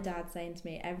remember my dad saying to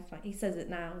me, he says it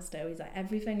now still, he's like,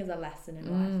 everything is a lesson in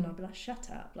life. And I'll be like, shut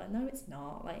up. Like, no, it's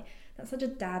not. Like, that's such a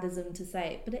dadism to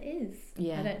say, but it is.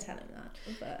 Yeah. I don't tell him that.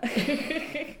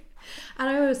 But... And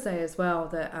I always say as well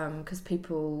that because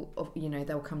people,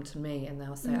 they'll come to me and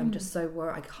they'll say, I'm just so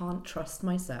worried, I can't trust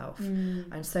myself.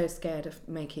 I'm so scared of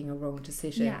making a wrong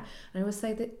decision. And I always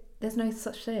say that there's no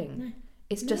such thing. No.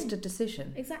 It's just a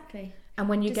decision. Exactly. And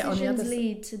when you get on the other side, decisions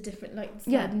lead to different, like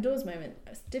sliding doors moment.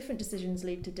 Different decisions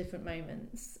lead to different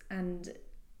moments, and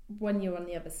when you're on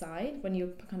the other side, when you're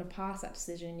kind of past that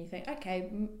decision, you think,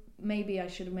 okay, maybe I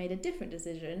should have made a different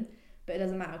decision. But it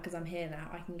doesn't matter because I'm here now.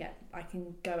 I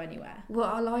can go anywhere. Well,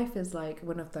 our life is like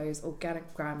one of those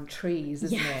organogram trees,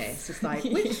 isn't it? It's just like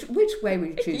which way would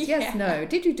you choose? Yes, no.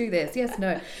 Did you do this? Yes,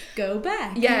 no. Go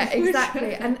back. Yeah,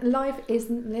 exactly. And life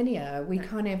isn't linear. We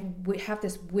we have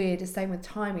this weird. The same with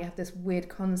time. We have this weird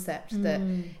concept that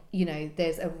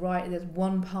there's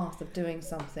one path of doing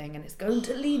something, and it's going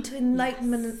to lead to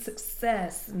enlightenment and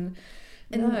success. And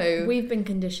no, we've been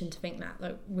conditioned to think that,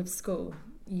 like with school.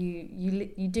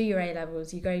 You do your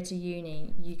A-levels, you go to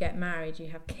uni, you get married, you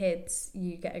have kids,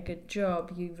 you get a good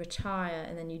job, you retire,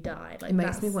 and then you die. Like, it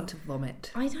makes me want to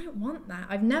vomit. I don't want that.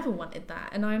 I've never wanted that.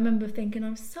 And I remember thinking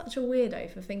I was such a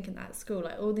weirdo for thinking that at school.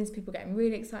 Like all these people getting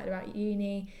really excited about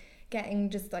uni, getting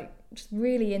just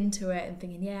really into it and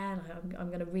thinking, I'm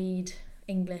going to read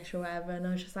English or whatever. And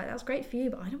I was just like, that's great for you,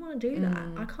 but I don't want to do that.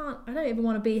 I don't even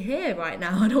want to be here right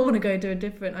now. I don't want to go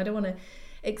to I don't want to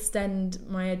extend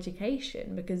my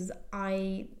education, because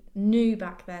I knew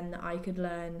back then that I could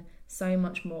learn so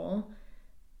much more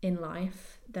in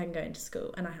life than going to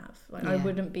school, and I have. I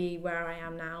wouldn't be where I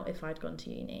am now if I'd gone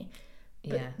to uni.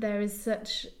 But there's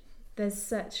such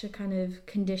a kind of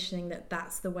conditioning that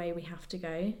that's the way we have to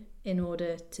go in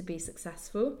order to be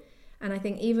successful. And I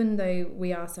think even though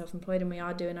we are self-employed and we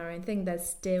are doing our own thing, there's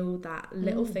still that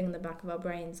little thing in the back of our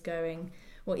brains going,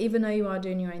 well, even though you are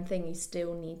doing your own thing, you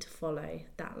still need to follow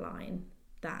that line,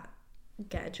 that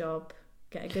get a job,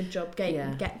 get a good job,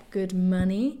 get good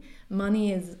money.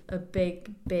 Money is a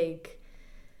big, big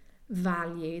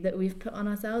value that we've put on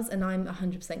ourselves, and I'm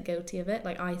 100% guilty of it.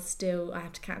 Like I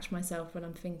have to catch myself when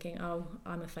I'm thinking, oh,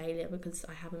 I'm a failure because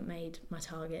I haven't made my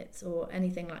targets or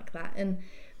anything like that. And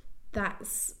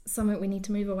that's something we need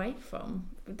to move away from.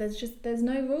 There's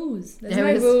no rules. There's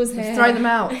no rules here. Throw them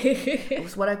out.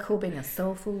 It's what I call being a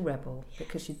soulful rebel,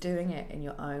 because you're doing it in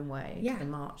your own way, in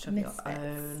march of your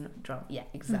own drum. Yeah,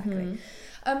 exactly.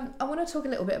 I want to talk a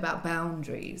little bit about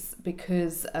boundaries,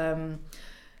 because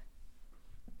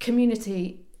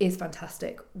community is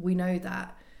fantastic. We know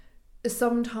that.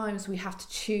 Sometimes we have to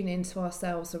tune into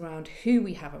ourselves around who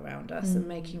we have around us and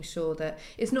making sure that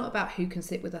it's not about who can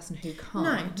sit with us and who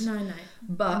can't. No.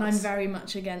 But and I'm very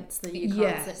much against the you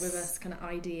can't sit with us kind of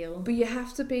ideal. But you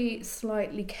have to be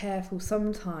slightly careful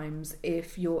sometimes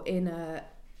if you're in a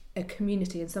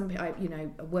community, and some people,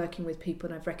 working with people,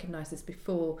 and I've recognised this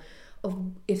before, of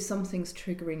if something's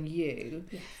triggering you,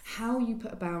 how you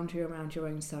put a boundary around your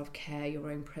own self-care,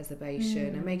 your own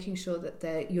preservation, and making sure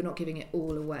that you're not giving it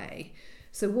all away.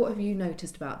 So what have you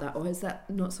noticed about that, or is that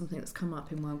not something that's come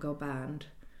up in Wild Girl Band?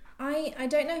 I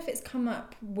don't know if it's come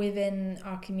up within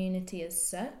our community as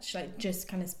such, like just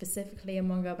kind of specifically in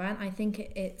Wild Girl Band. I think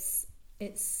it's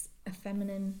a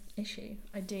feminine issue.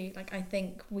 I do. Like I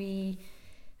think we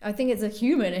I think it's a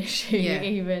human issue, Yeah.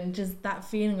 even just that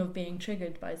feeling of being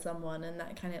triggered by someone, and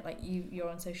that kind of like you're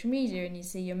on social media and you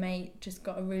see your mate just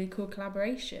got a really cool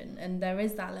collaboration, and there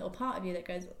is that little part of you that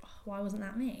goes, oh, why wasn't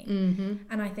that me? Mm-hmm.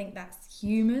 And I think that's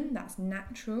human, that's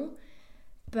natural,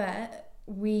 but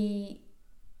we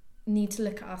need to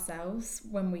look at ourselves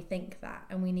when we think that,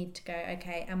 and we need to go,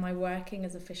 okay, am I working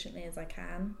as efficiently as I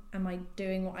can? Am I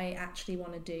doing what I actually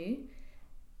want to do?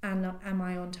 And am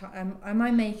I on time? Am I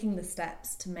making the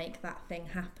steps to make that thing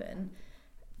happen?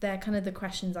 They're kind of the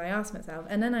questions I ask myself.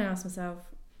 And then I ask myself,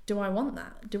 do I want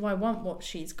that? Do I want what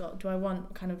she's got? Do I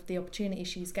want kind of the opportunity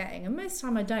she's getting? And most of the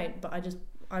time I don't, but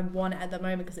I want it at the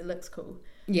moment because it looks cool.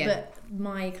 Yeah. But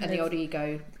my kind and the old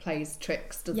ego plays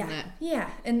tricks, doesn't it? Yeah.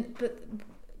 But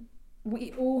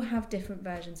we all have different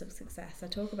versions of success. I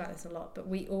talk about this a lot, but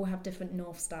we all have different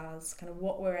North Stars, kind of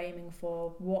what we're aiming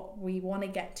for, what we want to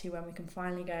get to when we can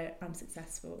finally go, I'm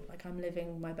successful, like I'm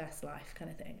living my best life kind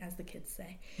of thing, as the kids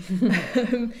say.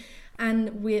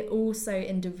 And we're also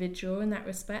individual in that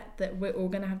respect, that we're all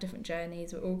going to have different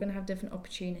journeys, we're all going to have different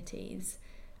opportunities.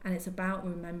 And it's about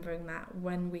remembering that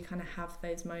when we kind of have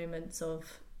those moments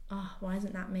of, oh, why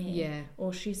isn't that me? Yeah.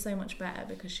 Or she's so much better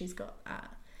because she's got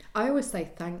that. I always say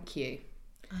thank you,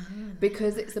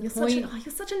 because it's a You're point.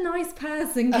 You're such a nice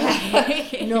person,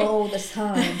 Kate. Not all the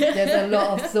time. There's a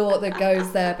lot of thought that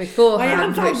goes there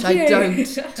beforehand, which I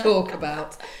don't talk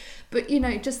about. But, you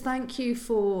know, just thank you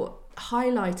for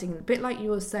highlighting, a bit like you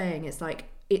were saying, it's like,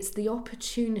 it's the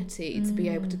opportunity to be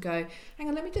able to go, hang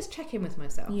on, let me just check in with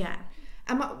myself. Yeah.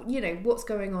 Am I, you know, what's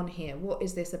going on here? What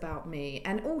is this about me?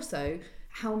 And also,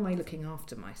 how am I looking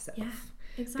after myself? Yeah,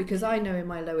 exactly. Because I know in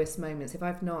my lowest moments, if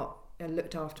I've not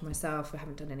looked after myself, or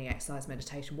haven't done any exercise,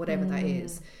 meditation, whatever that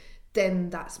is, then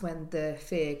that's when the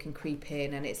fear can creep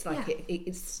in, and it's like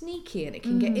it's sneaky and it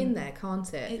can get in there,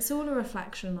 can't it? It's all a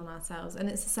reflection on ourselves, and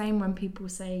it's the same when people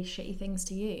say shitty things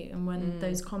to you, and when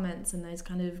those comments and those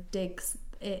kind of digs,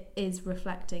 it is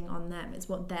reflecting on them. It's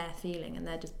what they're feeling, and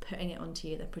they're just putting it onto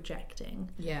you. They're projecting.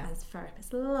 Yeah. As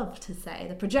therapists love to say,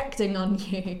 they're projecting on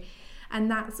you. And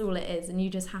that's all it is. And you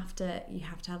just have to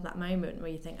have that moment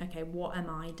where you think, okay, what am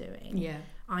I doing? Yeah.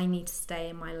 I need to stay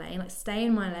in my lane. Like, stay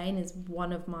in my lane is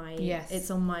one of my,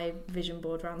 it's on my vision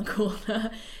board around the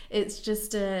corner. It's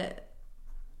just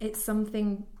it's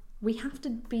something, we have to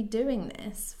be doing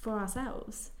this for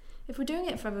ourselves. If we're doing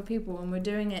it for other people, and we're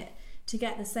doing it to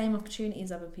get the same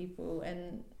opportunities as other people,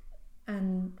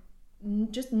 and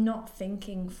just not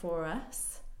thinking for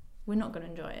us, we're not going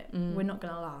to enjoy it. We're not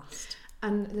going to last.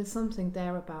 And there's something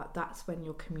there about, that's when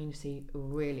your community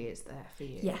really is there for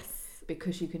you. Yes.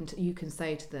 Because you can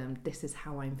say to them, this is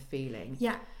how I'm feeling.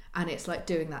 Yeah. And it's like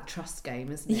doing that trust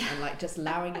game, isn't it? Yeah. And like just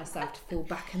allowing yourself to fall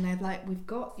back, and they're like, we've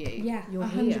got you. Yeah, you're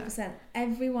 100%. Here.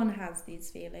 Everyone has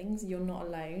these feelings. You're not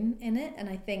alone in it. And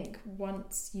I think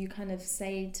once you kind of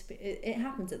say it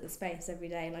happens at the space every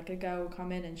day. Like, a girl will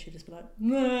come in and she'll just be like,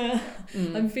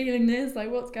 I'm feeling this.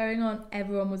 Like, what's going on?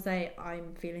 Everyone will say,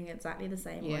 I'm feeling exactly the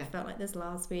same. Yeah. I felt like this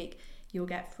last week. You'll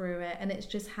get through it. And it's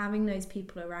just having those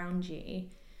people around you,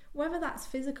 whether that's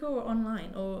physical or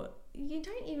online, or you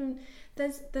don't even,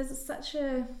 there's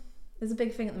a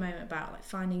big thing at the moment about like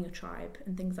finding your tribe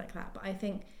and things like that. But I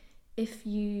think if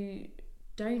you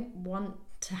don't want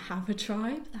to have a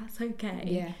tribe, that's okay.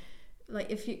 Yeah. Like,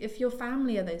 if your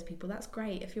family are those people, that's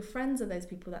great. If your friends are those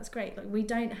people, that's great. Like, we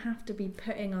don't have to be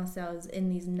putting ourselves in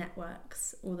these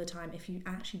networks all the time if you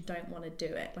actually don't want to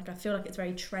do it. Like, I feel like it's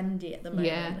very trendy at the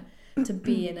moment to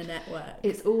be in a network.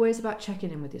 It's always about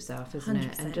checking in with yourself, isn't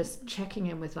 100%. it? And just checking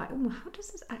in with like, oh, how does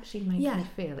this actually make me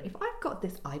feel? If I've got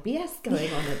this IBS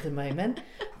going on at the moment,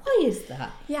 why is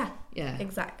that? Yeah.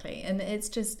 Exactly. And it's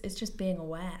just being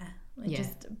aware.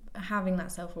 Just having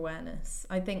that self-awareness.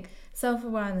 I think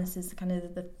self-awareness is kind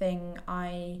of the thing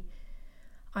I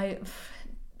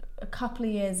a couple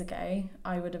of years ago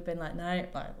I would have been like, no,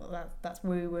 like, well, that's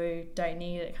woo-woo, don't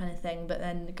need it kind of thing. But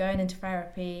then going into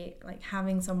therapy, like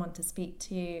having someone to speak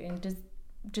to you and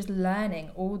just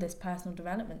learning all this personal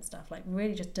development stuff, like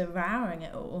really just devouring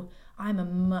it all, I'm a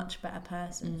much better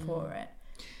person for it.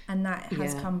 And that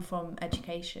has come from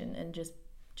education and just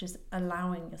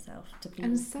allowing yourself to be.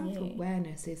 And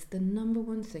self-awareness is the number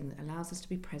one thing that allows us to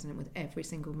be present with every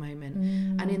single moment.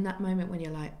 And in that moment when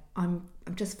you're like, I'm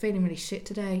just feeling really shit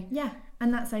today. Yeah,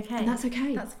 and that's okay.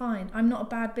 That's fine. I'm not a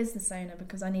bad business owner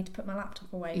because I need to put my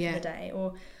laptop away for the day,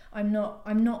 or I'm not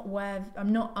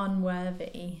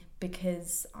unworthy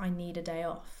because I need a day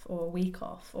off or a week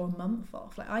off or a month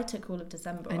off. Like, I took all of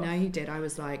December off. I know you did. I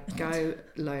was like, go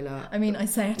Lola. I mean, I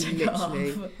say I took it off.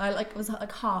 I was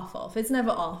like half off. It's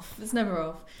never off.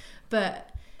 But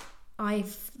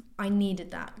I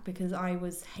needed that because I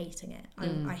was hating it.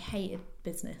 I hated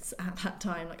business at that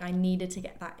time. Like, I needed to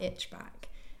get that itch back.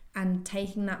 And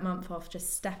taking that month off,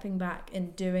 just stepping back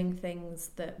and doing things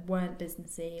that weren't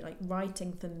businessy, like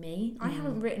writing for me. I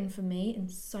haven't written for me in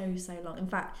so long. In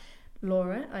fact,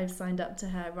 Laura, I've signed up to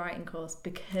her writing course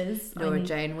because Laura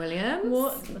Jane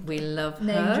Williams. We love her.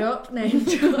 Name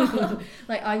drop.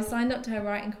 Like, I've signed up to her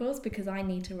writing course because I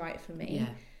need to write for me. Yeah.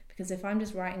 Because if I'm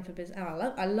just writing for business,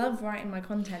 I love writing my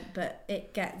content, but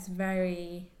it gets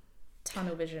very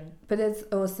tunnel vision. But there's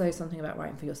also something about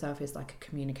writing for yourself is like a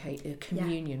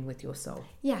communion with your soul.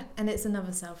 Yeah, and it's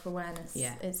another self-awareness.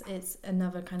 Yeah. It's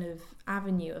another kind of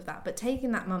avenue of that. But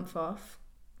taking that month off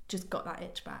just got that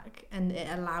itch back, and it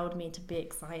allowed me to be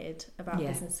excited about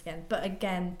business again. But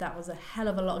again, that was a hell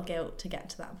of a lot of guilt to get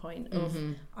to that point of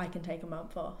I can take a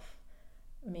month off.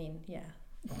 I mean, yeah.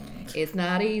 It's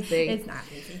not easy. It's not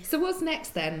easy. So what's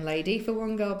next then, lady, for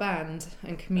One Girl Band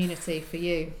and community for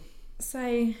you?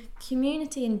 So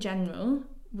community in general,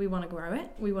 we want to grow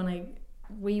it. We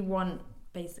want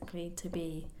basically to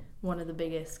be one of the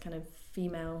biggest kind of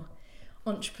female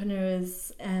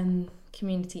entrepreneurs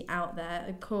community out there.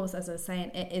 Of course, as I was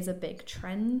saying, it is a big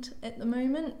trend at the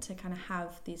moment to kind of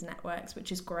have these networks,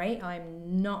 which is great.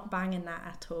 I'm not banging that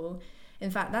at all.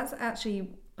 In fact, that's actually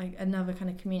like another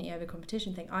kind of community over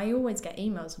competition thing. I always get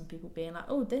emails from people being like,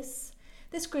 oh, this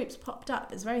group's popped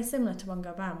up. It's very similar to One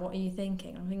Girl Band. What are you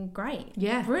thinking? I'm thinking, great.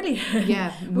 Yeah. Brilliant.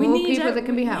 Yeah. More people that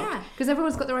can be helped. Because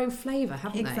everyone's got their own flavour,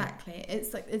 haven't Exactly.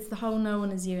 It's like, it's the whole no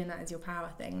one is you and that is your power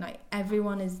thing. Like,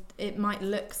 everyone is, it might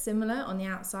look similar on the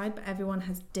outside, but everyone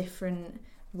has different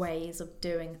ways of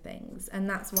doing things. And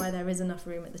that's why there is enough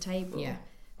room at the table. Yeah.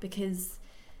 Because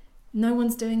no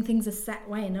one's doing things a set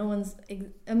way. No one's,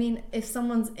 I mean, if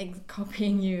someone's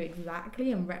copying you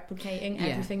exactly and replicating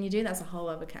everything you do, that's a whole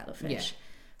other kettle of fish. Yeah.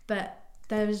 But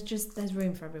there's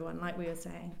room for everyone, like we were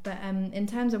saying. But in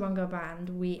terms of One Girl Band,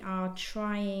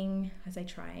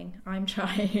 I'm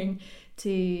trying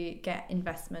to get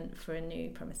investment for a new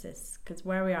premises, because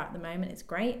where we are at the moment is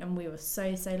great, and we were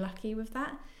so lucky with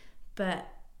that. But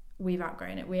we've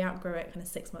outgrown it. We outgrew it kind of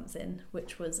 6 months in,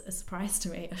 which was a surprise to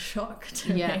me, a shock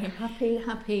to me. Happy thing.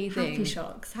 Happy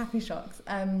shocks.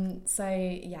 So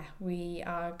yeah, we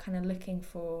are kind of looking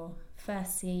for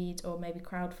first seed or maybe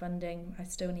crowdfunding. I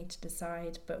still need to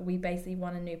decide, but we basically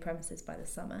want a new premises by the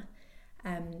summer,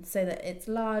 so that it's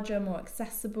larger, more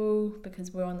accessible,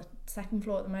 because we're on the second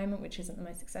floor at the moment, which isn't the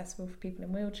most accessible for people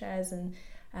in wheelchairs, and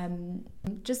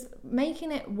just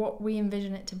making it what we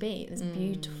envision it to be, this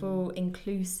beautiful,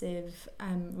 inclusive,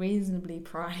 reasonably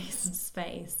priced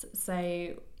space.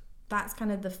 So that's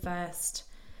kind of the first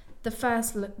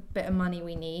bit of money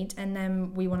we need, and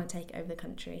then we want to take over the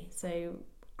country. So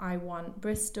I want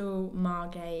Bristol,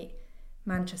 Margate,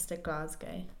 Manchester,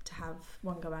 Glasgow to have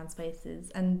One Girl Band spaces,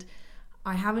 and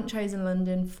I haven't chosen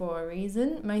London for a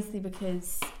reason, mostly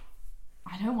because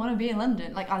I don't want to be in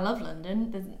London. Like, I love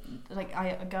London.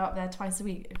 I go up there twice a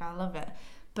week. I love it.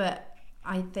 But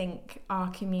I think our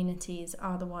communities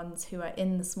are the ones who are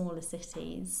in the smaller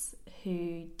cities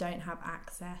who don't have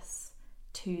access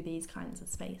to these kinds of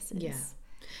spaces. Yeah.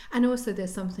 And also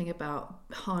there's something about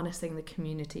harnessing the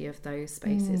community of those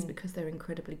spaces, because they're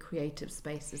incredibly creative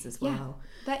spaces as well.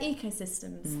 They're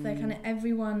ecosystems. They're kind of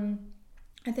everyone...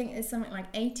 I think it's something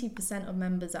like 80% of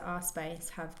members at our space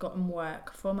have gotten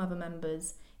work from other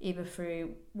members, either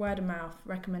through word of mouth,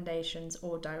 recommendations,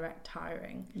 or direct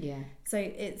hiring. Yeah. So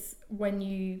it's when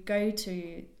you go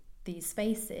to these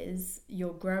spaces,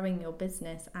 you're growing your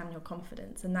business and your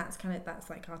confidence, and that's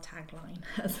like our tagline,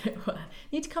 as it were.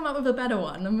 You need to come up with a better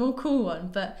one, a more cool one,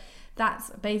 but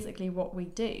that's basically what we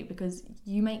do, because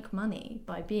you make money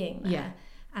by being there. Yeah.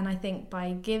 And I think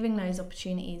by giving those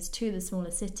opportunities to the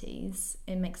smaller cities,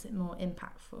 it makes it more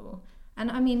impactful. And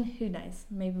I mean, who knows?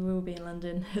 Maybe we'll be in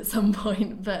London at some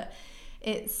point, but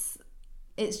it's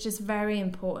just very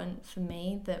important for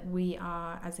me that we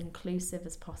are as inclusive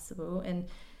as possible. And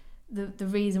the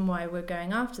reason why we're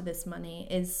going after this money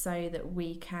is so that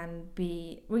we can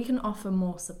offer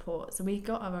more support. So we've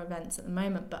got other events at the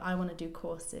moment, but I want to do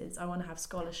courses. I want to have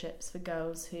scholarships for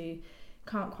girls who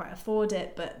can't quite afford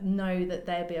it, but know that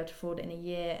they'll be able to afford it in a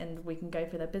year, and we can go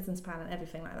through their business plan and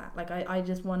everything like that. Like, I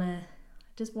just want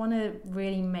to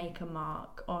really make a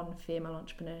mark on female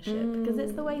entrepreneurship, because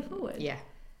it's the way forward. Yeah.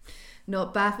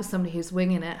 Not bad for somebody who's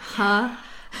winging it, huh?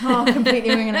 Oh, completely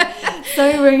winging it.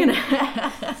 So winging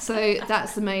it. So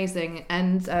that's amazing.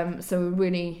 And so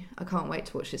really, I can't wait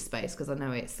to watch this space because I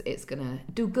know it's going to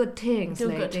do good things,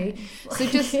 lady. So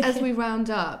just as we round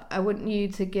up, I want you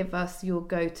to give us your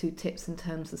go-to tips in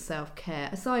terms of self-care,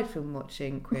 aside from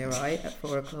watching Queer Eye at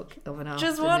 4 o'clock of an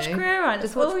afternoon. Just watch Queer Eye.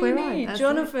 Just watch Queer Eye.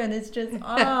 Jonathan is just,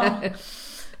 my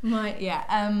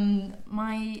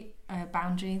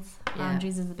boundaries.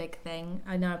 Boundaries is a big thing.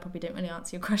 I know I probably didn't really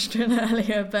answer your question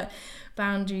earlier, but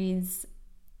boundaries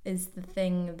is the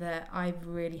thing that I've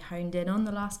really honed in on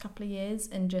the last couple of years,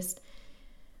 and just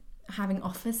having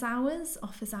office hours.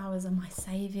 Office hours are my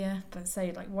saviour. But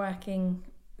so like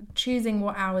choosing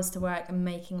what hours to work and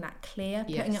making that clear,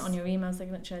 putting it on your email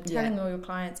signature, telling all your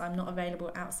clients I'm not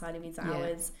available outside of these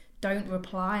hours. Don't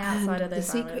reply outside of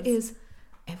those hours. The secret is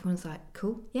everyone's like,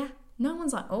 cool. Yeah. No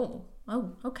one's like, oh,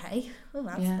 okay. Oh,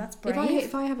 that's brave.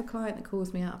 If I have a client that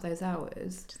calls me out of those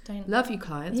hours, just don't. Love you,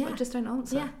 clients, but just don't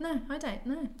answer. Yeah, no, I don't.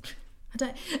 No, I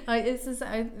don't. It's just,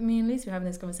 me and Lucy were having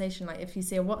this conversation. Like, if you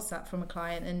see a WhatsApp from a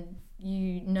client and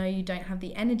you know you don't have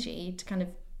the energy to kind of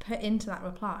put into that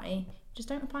reply, just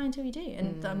don't reply until you do.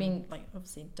 And I mean, like,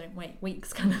 obviously, don't wait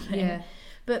weeks, kind of thing. Yeah.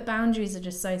 But boundaries are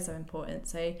just so important.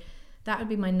 So that would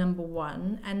be my number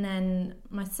one. And then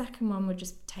my second one would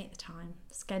just take the time,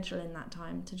 schedule in that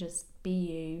time to just be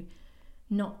you,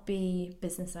 not be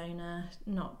business owner,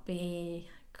 not be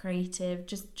creative,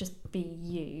 just be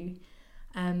you.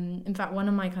 In fact, one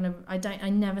of my kind of, I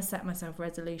never set myself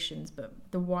resolutions, but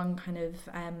the one kind of,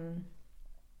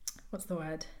 what's the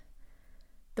word?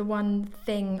 The one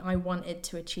thing I wanted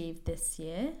to achieve this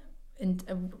year, and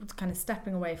kind of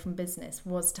stepping away from business,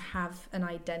 was to have an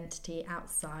identity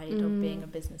outside of being a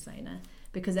business owner,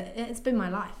 because it's been my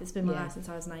life. It's been my life since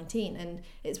I was 19, and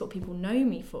it's what people know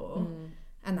me for,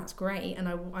 and that's great. And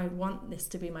I want this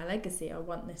to be my legacy. I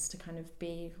want this to kind of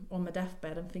be on my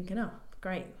deathbed and thinking, oh,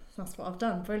 great, that's what I've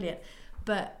done, brilliant.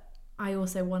 But I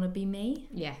also want to be me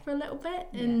for a little bit,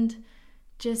 and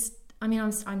just, I mean,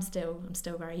 I'm still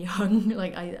very young.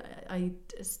 Like I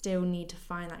still need to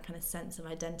find that kind of sense of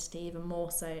identity, even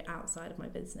more so outside of my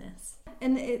business.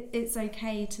 And it's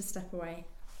okay to step away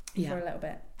for a little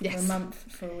bit, for a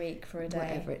month, for a week, for a day,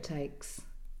 whatever it takes.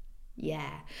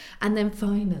 Yeah. And then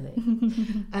finally,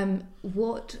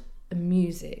 what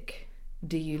music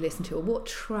do you listen to, or what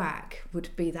track would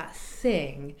be that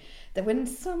thing that when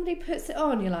somebody puts it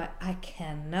on, you're like, I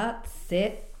cannot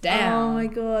sit down? Oh my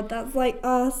god, that's like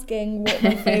asking what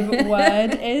my favourite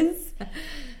word is.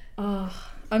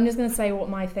 I'm just going to say what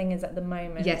my thing is at the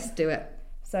moment. Yes, do it.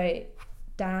 So,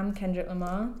 Damn, Kendrick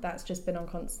Lamar, that's just been on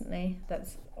constantly.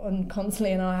 That's on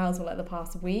constantly in our house for like the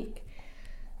past week.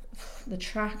 The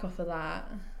track off of that,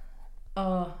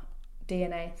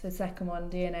 DNA, so the second one,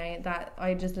 DNA, that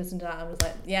I just listened to that and was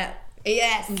like, yes,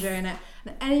 I'm doing it.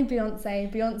 And any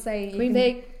Beyonce, Queen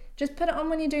Bee, just put it on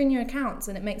when you're doing your accounts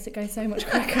and it makes it go so much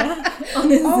quicker.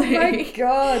 Honestly. Oh my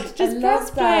god, just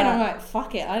press play and I'm like,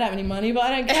 fuck it, I don't have any money, but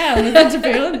I don't care, I'm listening to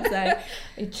Beyonce.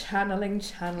 channeling.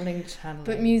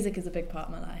 But music is a big part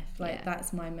of my life. Like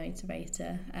that's my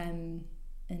motivator. And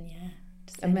yeah.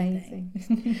 Amazing.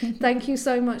 Thank you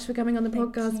so much for coming on the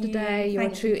podcast today. You're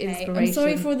a true inspiration. I'm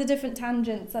sorry for the different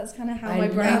tangents. That's kind of how my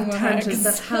brain works. Tangents.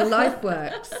 That's how life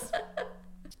works.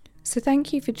 So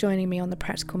thank you for joining me on the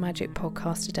Practical Magic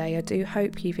podcast today. I do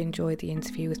hope you've enjoyed the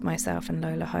interview with myself and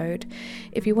Lola Hode.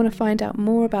 If you want to find out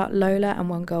more about Lola and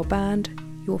One Girl Band,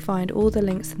 you'll find all the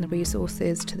links and the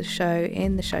resources to the show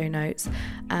in the show notes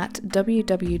at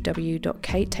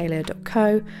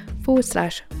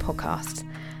www.katetaylor.co/podcast.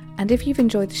 And if you've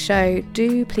enjoyed the show,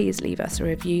 do please leave us a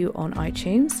review on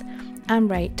iTunes and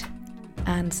rate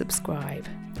and subscribe.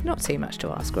 Not too much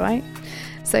to ask, right?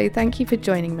 So thank you for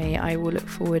joining me. I will look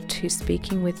forward to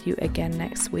speaking with you again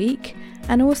next week.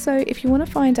 And also, if you want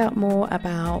to find out more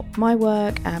about my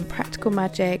work and practical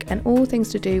magic and all things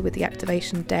to do with the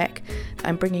activation deck that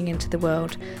I'm bringing into the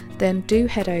world, then do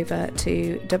head over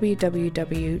to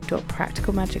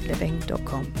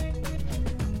www.practicalmagicliving.com.